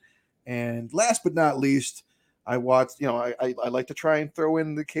catching. And last but not least, I watched. I like to try and throw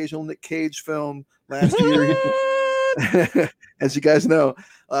in the occasional Nick Cage film. Last year, as you guys know,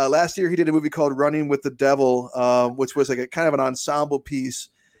 last year he did a movie called Running with the Devil, which was like a kind of an ensemble piece.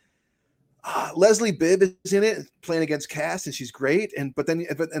 Leslie Bibb is in it playing against Cass, and she's great. But then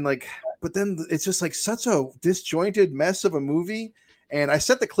it's just like such a disjointed mess of a movie. And I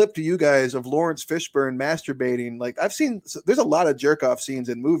sent the clip to you guys of Lawrence Fishburne masturbating. Like there's a lot of jerk off scenes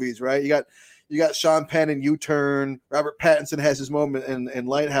in movies, right? You got Sean Penn in U-Turn. Robert Pattinson has his moment in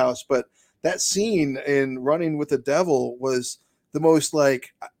Lighthouse, but that scene in Running with the Devil was the most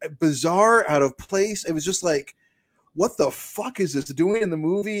like bizarre, out of place. It was just like, what the fuck is this doing in the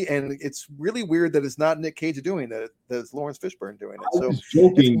movie? And it's really weird that it's not Nick Cage doing that it's Lawrence Fishburne doing it. I was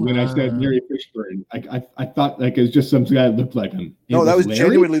joking when I said Larry Fishburne. I thought like it was just some guy that looked like him. No, that was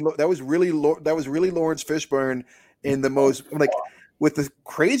genuinely that was really Lawrence Fishburne in the most with the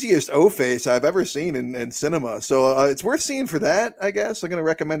craziest O face I've ever seen in cinema. So it's worth seeing for that, I guess. I'm going to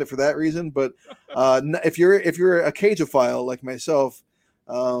recommend it for that reason. But if you're a Cageophile like myself,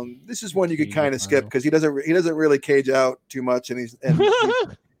 this is one you could kind of skip because he doesn't really cage out too much, and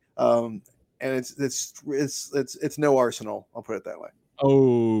it's no Arsenal. I'll put it that way.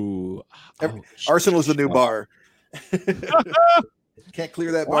 Arsenal's the new bar. Can't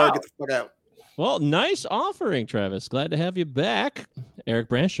clear that bar. Get the fuck out. Well, nice offering, Travis. Glad to have you back. Eric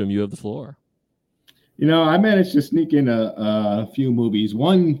Branstrom, you have the floor. I managed to sneak in a few movies.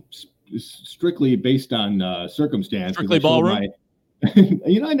 One is strictly based on circumstance. Strictly Ballroom.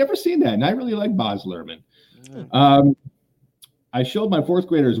 I never seen that, and I really like Baz Luhrmann. I showed my fourth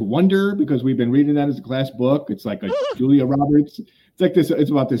graders Wonder because we've been reading that as a class book. It's like a Julia Roberts. It's like this. It's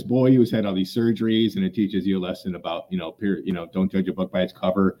about this boy who's had all these surgeries, and it teaches you a lesson about don't judge a book by its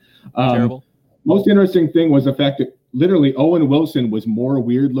cover. Terrible. Most interesting thing was the fact that literally Owen Wilson was more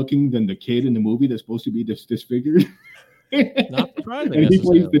weird looking than the kid in the movie that's supposed to be disfigured. Not surprising. And he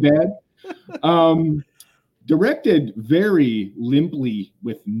plays the dad. Directed very limply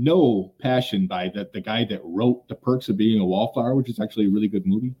with no passion by the guy that wrote The Perks of Being a Wallflower, which is actually a really good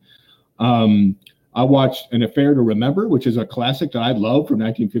movie. I watched An Affair to Remember, which is a classic that I love from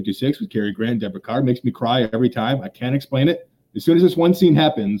 1956 with Cary Grant, Deborah Carr. Makes me cry every time. I can't explain it. As soon as this one scene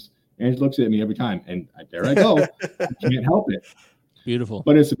happens, Ange looks at me every time, and there I go. I can't help it. Beautiful.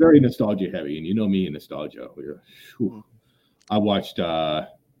 But it's very nostalgia heavy, and you know me in nostalgia. I watched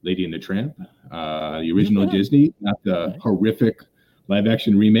Lady and the Tramp, the original Disney, not the horrific live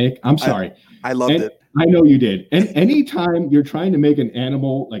action remake. I'm sorry. I loved it. I know you did. And anytime you're trying to make an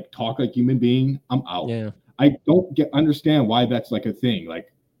animal like talk like human being, I'm out. Yeah. I don't understand why that's like a thing.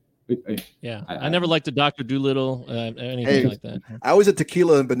 Like, I never liked the Dr. Dolittle, anything like that. I was a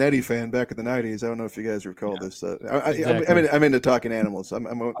Tequila and Bonetti fan back in the 90s. I don't know if you guys recall this. Exactly. I'm into talking animals.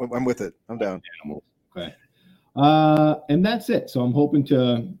 I'm with it. I'm down. Animals. Okay. And that's it. So I'm hoping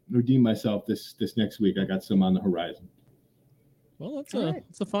to redeem myself this next week. I got some on the horizon. Well,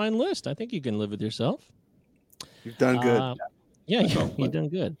 it's a fine list. I think you can live with yourself. You've done good. You've done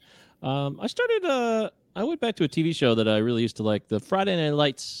good. I went back to a TV show that I really used to like, the Friday Night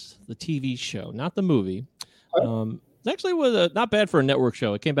Lights, the TV show, not the movie. It actually was not bad for a network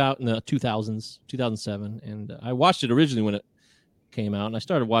show. It came out in the 2000s, 2007, and I watched it originally when it came out, and I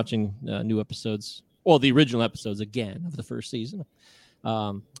started watching new episodes. Well, the original episodes again of the first season.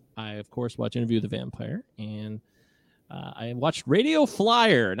 I, of course, watched Interview with the Vampire, and I watched Radio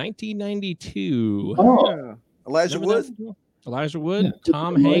Flyer, 1992. Oh, Elijah Wood. Yeah.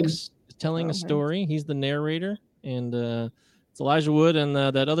 Tom Hanks is telling a story. He's the narrator, and it's Elijah Wood and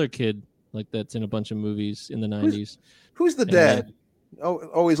that other kid that's in a bunch of movies in the 90s. Who's the dad?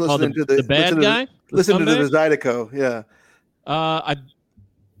 Always listening to the bad guy. Listen to the Zydeco. Yeah.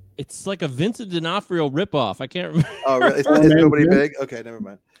 It's like a Vincent D'Onofrio ripoff. I can't remember. Oh, really? Is nobody big? Okay, never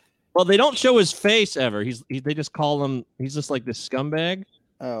mind. Well, they don't show his face ever. They just call him. He's just like this scumbag.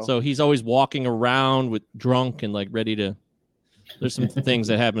 Oh. So he's always walking around with drunk and like ready to. There's some things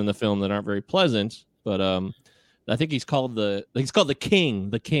that happen in the film that aren't very pleasant, but I think he's called the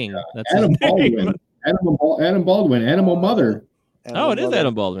King. The King. That's Adam Baldwin. Adam Baldwin. Animal Mother. It is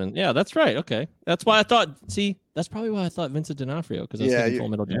Adam Baldwin. Yeah, that's right. Okay, that's why I thought. See, that's probably why I thought Vincent D'Onofrio because I was thinking Full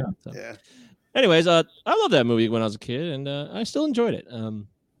Metal Jacket. So. Yeah. Anyways, I love that movie when I was a kid, and I still enjoyed it. It holds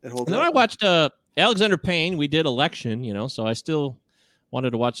And up. then I watched Alexander Payne. We did Election, so I still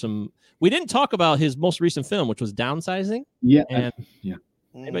wanted to watch some. We didn't talk about his most recent film, which was Downsizing. Yeah. And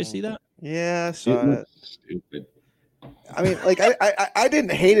anybody see that? Yeah, I saw it. Stupid. I mean, like I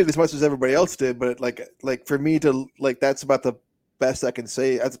didn't hate it as much as everybody else did, but like for me to that's about the best I can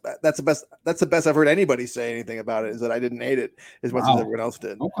say. That's the best I've heard anybody say anything about it, is that I didn't hate it as much as everyone else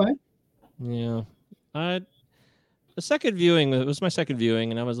did. Okay. Yeah. The second viewing, it was my second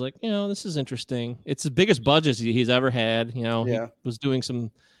viewing, and I was like, this is interesting. It's the biggest budget he's ever had. He was doing some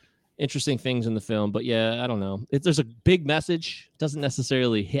interesting things in the film, but I don't know. There's a big message, doesn't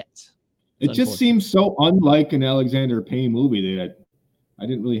necessarily hit. It just seems so unlike an Alexander Payne movie that I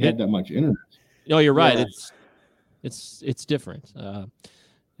didn't really have that much internet. Oh, you're right. Yeah. It's different.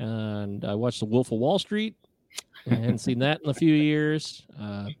 And I watched The Wolf of Wall Street. I hadn't seen that in a few years.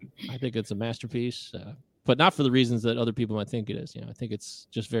 I think it's a masterpiece, but not for the reasons that other people might think it is. I think it's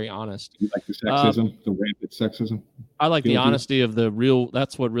just very honest. You like the sexism, the rampant sexism? I like the honesty of the real.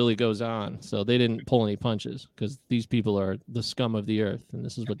 That's what really goes on. So they didn't pull any punches, because these people are the scum of the earth, and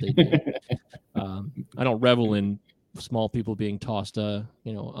this is what they do. I don't revel in small people being tossed,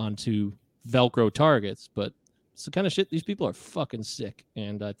 onto Velcro targets, but it's the kind of shit. These people are fucking sick,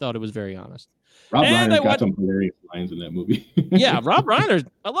 and I thought it was very honest. Rob Reiner's got some hilarious lines in that movie. Yeah, Rob Reiner.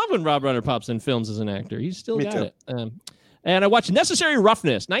 I love when Rob Reiner pops in films as an actor. He's still got it. And I watched Necessary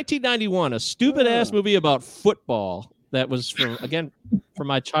Roughness, 1991, a stupid-ass movie about football that was from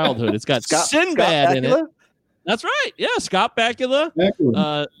my childhood. It's got Sinbad in it. That's right. Yeah, Scott Bakula.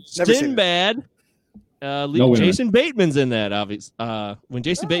 Sinbad. Jason Bateman's in that, obviously. When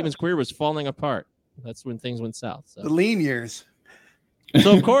Jason Bateman's career was falling apart. That's when things went south. So. The lean years.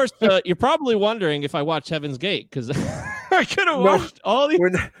 So, of course, you're probably wondering if I watched Heaven's Gate, because I could have watched all these.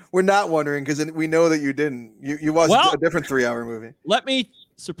 We're not wondering, because we know that you didn't. You watched a different 3-hour movie. Let me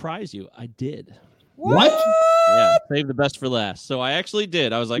surprise you. I did. What? Yeah, save the best for last. So I actually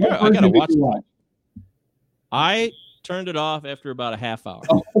did. I was like, I got to watch it. I turned it off after about a half hour.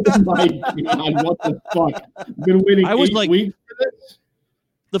 Oh, my God. What the fuck? You've been waiting 8 weeks for this?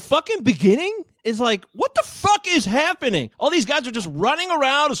 The fucking beginning is like, what the fuck is happening? All these guys are just running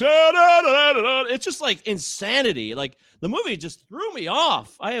around. It's just like insanity. Like, the movie just threw me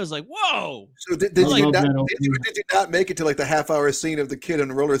off. I was like, whoa. So did you not make it to like the half-hour scene of the kid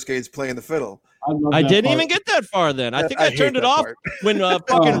on roller skates playing the fiddle? I didn't even get that far then. I think I turned it off when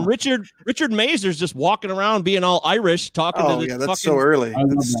fucking Richard Mazur's just walking around being all Irish talking to the that's fucking... so early.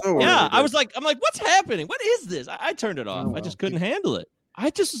 Early, I was like, what's happening? What is this? I turned it off. I just couldn't handle it. I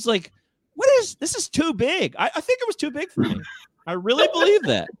just was like, this is too big. I think it was too big for me. I really believe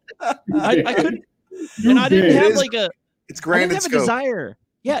that. I couldn't, and I didn't have it's grand in scope. A desire.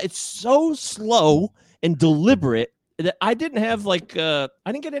 Yeah, it's so slow and deliberate that I didn't have I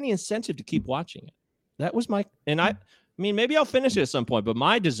didn't get any incentive to keep watching it. That was I mean, maybe I'll finish it at some point, but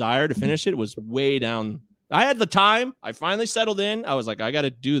my desire to finish it was way down. I had the time. I finally settled in. I was like, I got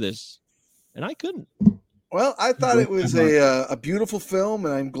to do this, and I couldn't. Well, I thought it was a beautiful film,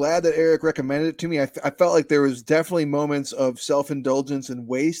 and I'm glad that Eric recommended it to me. I felt like there was definitely moments of self-indulgence and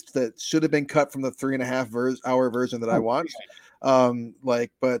waste that should have been cut from the 3.5-hour version that I watched.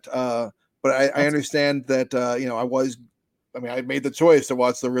 But I understand that I made the choice to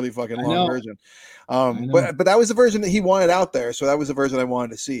watch the really fucking long version. But that was the version that he wanted out there, so that was the version I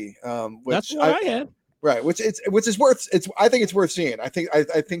wanted to see. That's what I had. Right, which is worth. I think it's worth seeing. I do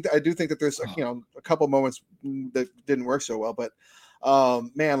think that there's a couple moments that didn't work so well, but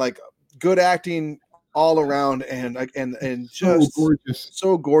man, like good acting all around and just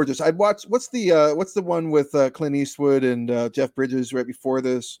so gorgeous. I'd watch. What's the one with Clint Eastwood and Jeff Bridges right before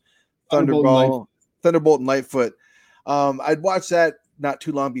this? Thunderbolt and Lightfoot. I'd watch that not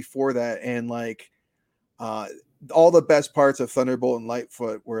too long before that, and all the best parts of Thunderbolt and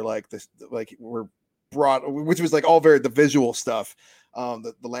Lightfoot were were brought, which was the visual stuff,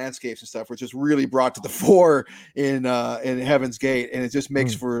 the landscapes and stuff, which just really brought to the fore in Heaven's Gate, and it just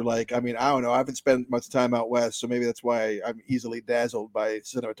makes for I don't know, I haven't spent much time out west, so maybe that's why I'm easily dazzled by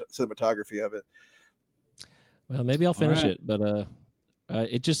cinematography of it. Well, maybe I'll finish it, but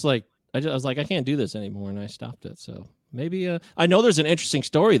it just I was like, I can't do this anymore, and I stopped it. So maybe I know there's an interesting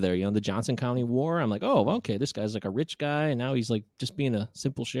story there. The Johnson County War. I'm like, oh, okay, this guy's like a rich guy, and now he's like just being a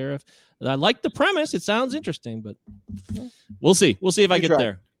simple sheriff. And I like the premise. It sounds interesting, but we'll see. We'll see if I get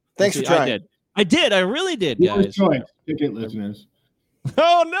there. Thanks for trying. I did. I really did, guys. Ticket listeners.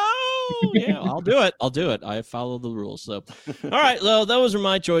 Oh no! Yeah, I'll do it. I follow the rules. So, all right. Well, those are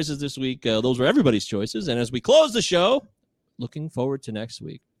my choices this week. Those were everybody's choices. And as we close the show, looking forward to next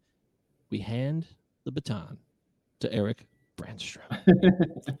week. we hand the baton to Eric Brandstrom.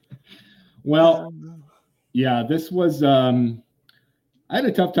 Well, yeah, this was I had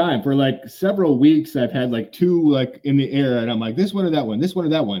a tough time for like several weeks. I've had like two like in the air, and I'm like, this one or that one, this one or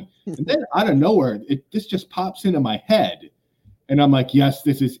that one. And then out of nowhere, this just pops into my head. And I'm like, yes,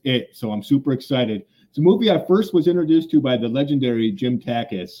 this is it. So I'm super excited. It's a movie I first was introduced to by the legendary Jim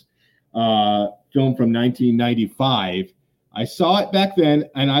Takis, film from 1995. I saw it back then,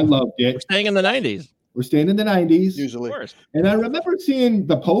 and I loved it. We're staying in the 90s. We're staying in the 90s. Usually. Of course. And I remember seeing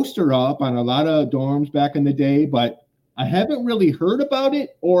the poster up on a lot of dorms back in the day, but I haven't really heard about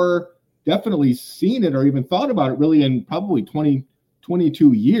it or definitely seen it or even thought about it really in probably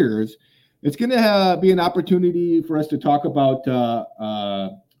 22 years. It's going to be an opportunity for us to talk about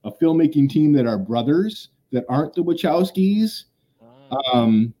a filmmaking team that are brothers that aren't the Wachowskis.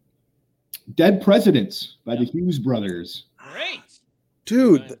 Dead Presidents by the Hughes brothers. Great.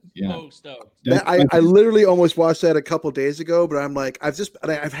 Dude, Yeah. So stoked. I literally almost watched that a couple days ago, but I'm like,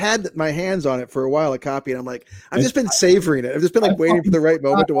 I've had my hands on it for a while, a copy, and I'm like, I've just been savoring it. I've just been like waiting for the right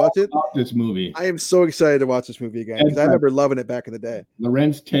moment to watch it. This movie. I am so excited to watch this movie again because I remember loving it back in the day.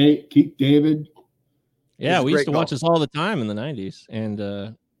 Lorenz Tate, Keith David. Yeah, It's we used great to watch call. this all the time in the 90s,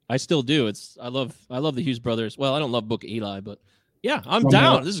 and I still do. I love the Hughes brothers. Well, I don't love Book of Eli, but yeah, I'm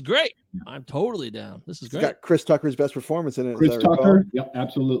down. This is great. I'm totally down. This is It's great. got Chris Tucker's best performance in it. Chris as I recall. Tucker. Yep,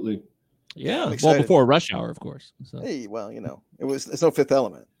 absolutely. Yeah, I'm well, excited. before Rush Hour, of course. So. Hey, well, it's no Fifth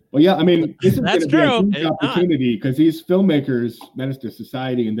Element. Well, yeah, I mean, this is going That's to be a true. huge It's not. opportunity because these filmmakers, Menace to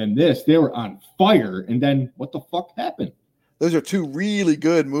Society, and then this, they were on fire. And then what the fuck happened? Those are two really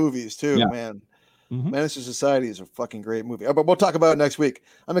good movies too, Yeah. man. Mhm. Menace to Society is a fucking great movie. But we'll talk about it next week.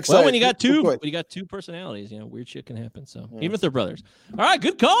 I'm excited. Well, when you got Good choice. two personalities, weird shit can happen. So Yeah. even if they're brothers. All right,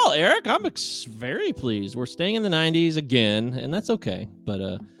 good call, Eric. I'm very pleased. We're staying in the 90s again, and that's okay.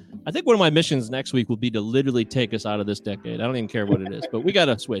 But I think one of my missions next week will be to literally take us out of this decade. I don't even care what it is, but we got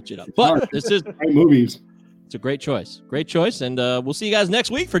to switch it up. But this is Great movies. it's a great choice, and we'll see you guys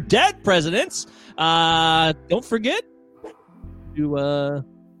next week for Dead Presidents. Don't forget to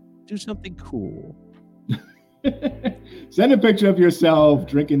do something cool. Send a picture of yourself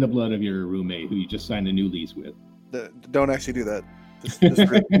drinking the blood of your roommate who you just signed a new lease with. Don't actually do that. Just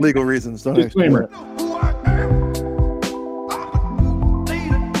for legal reasons. Don't actually do Disclaimer. that.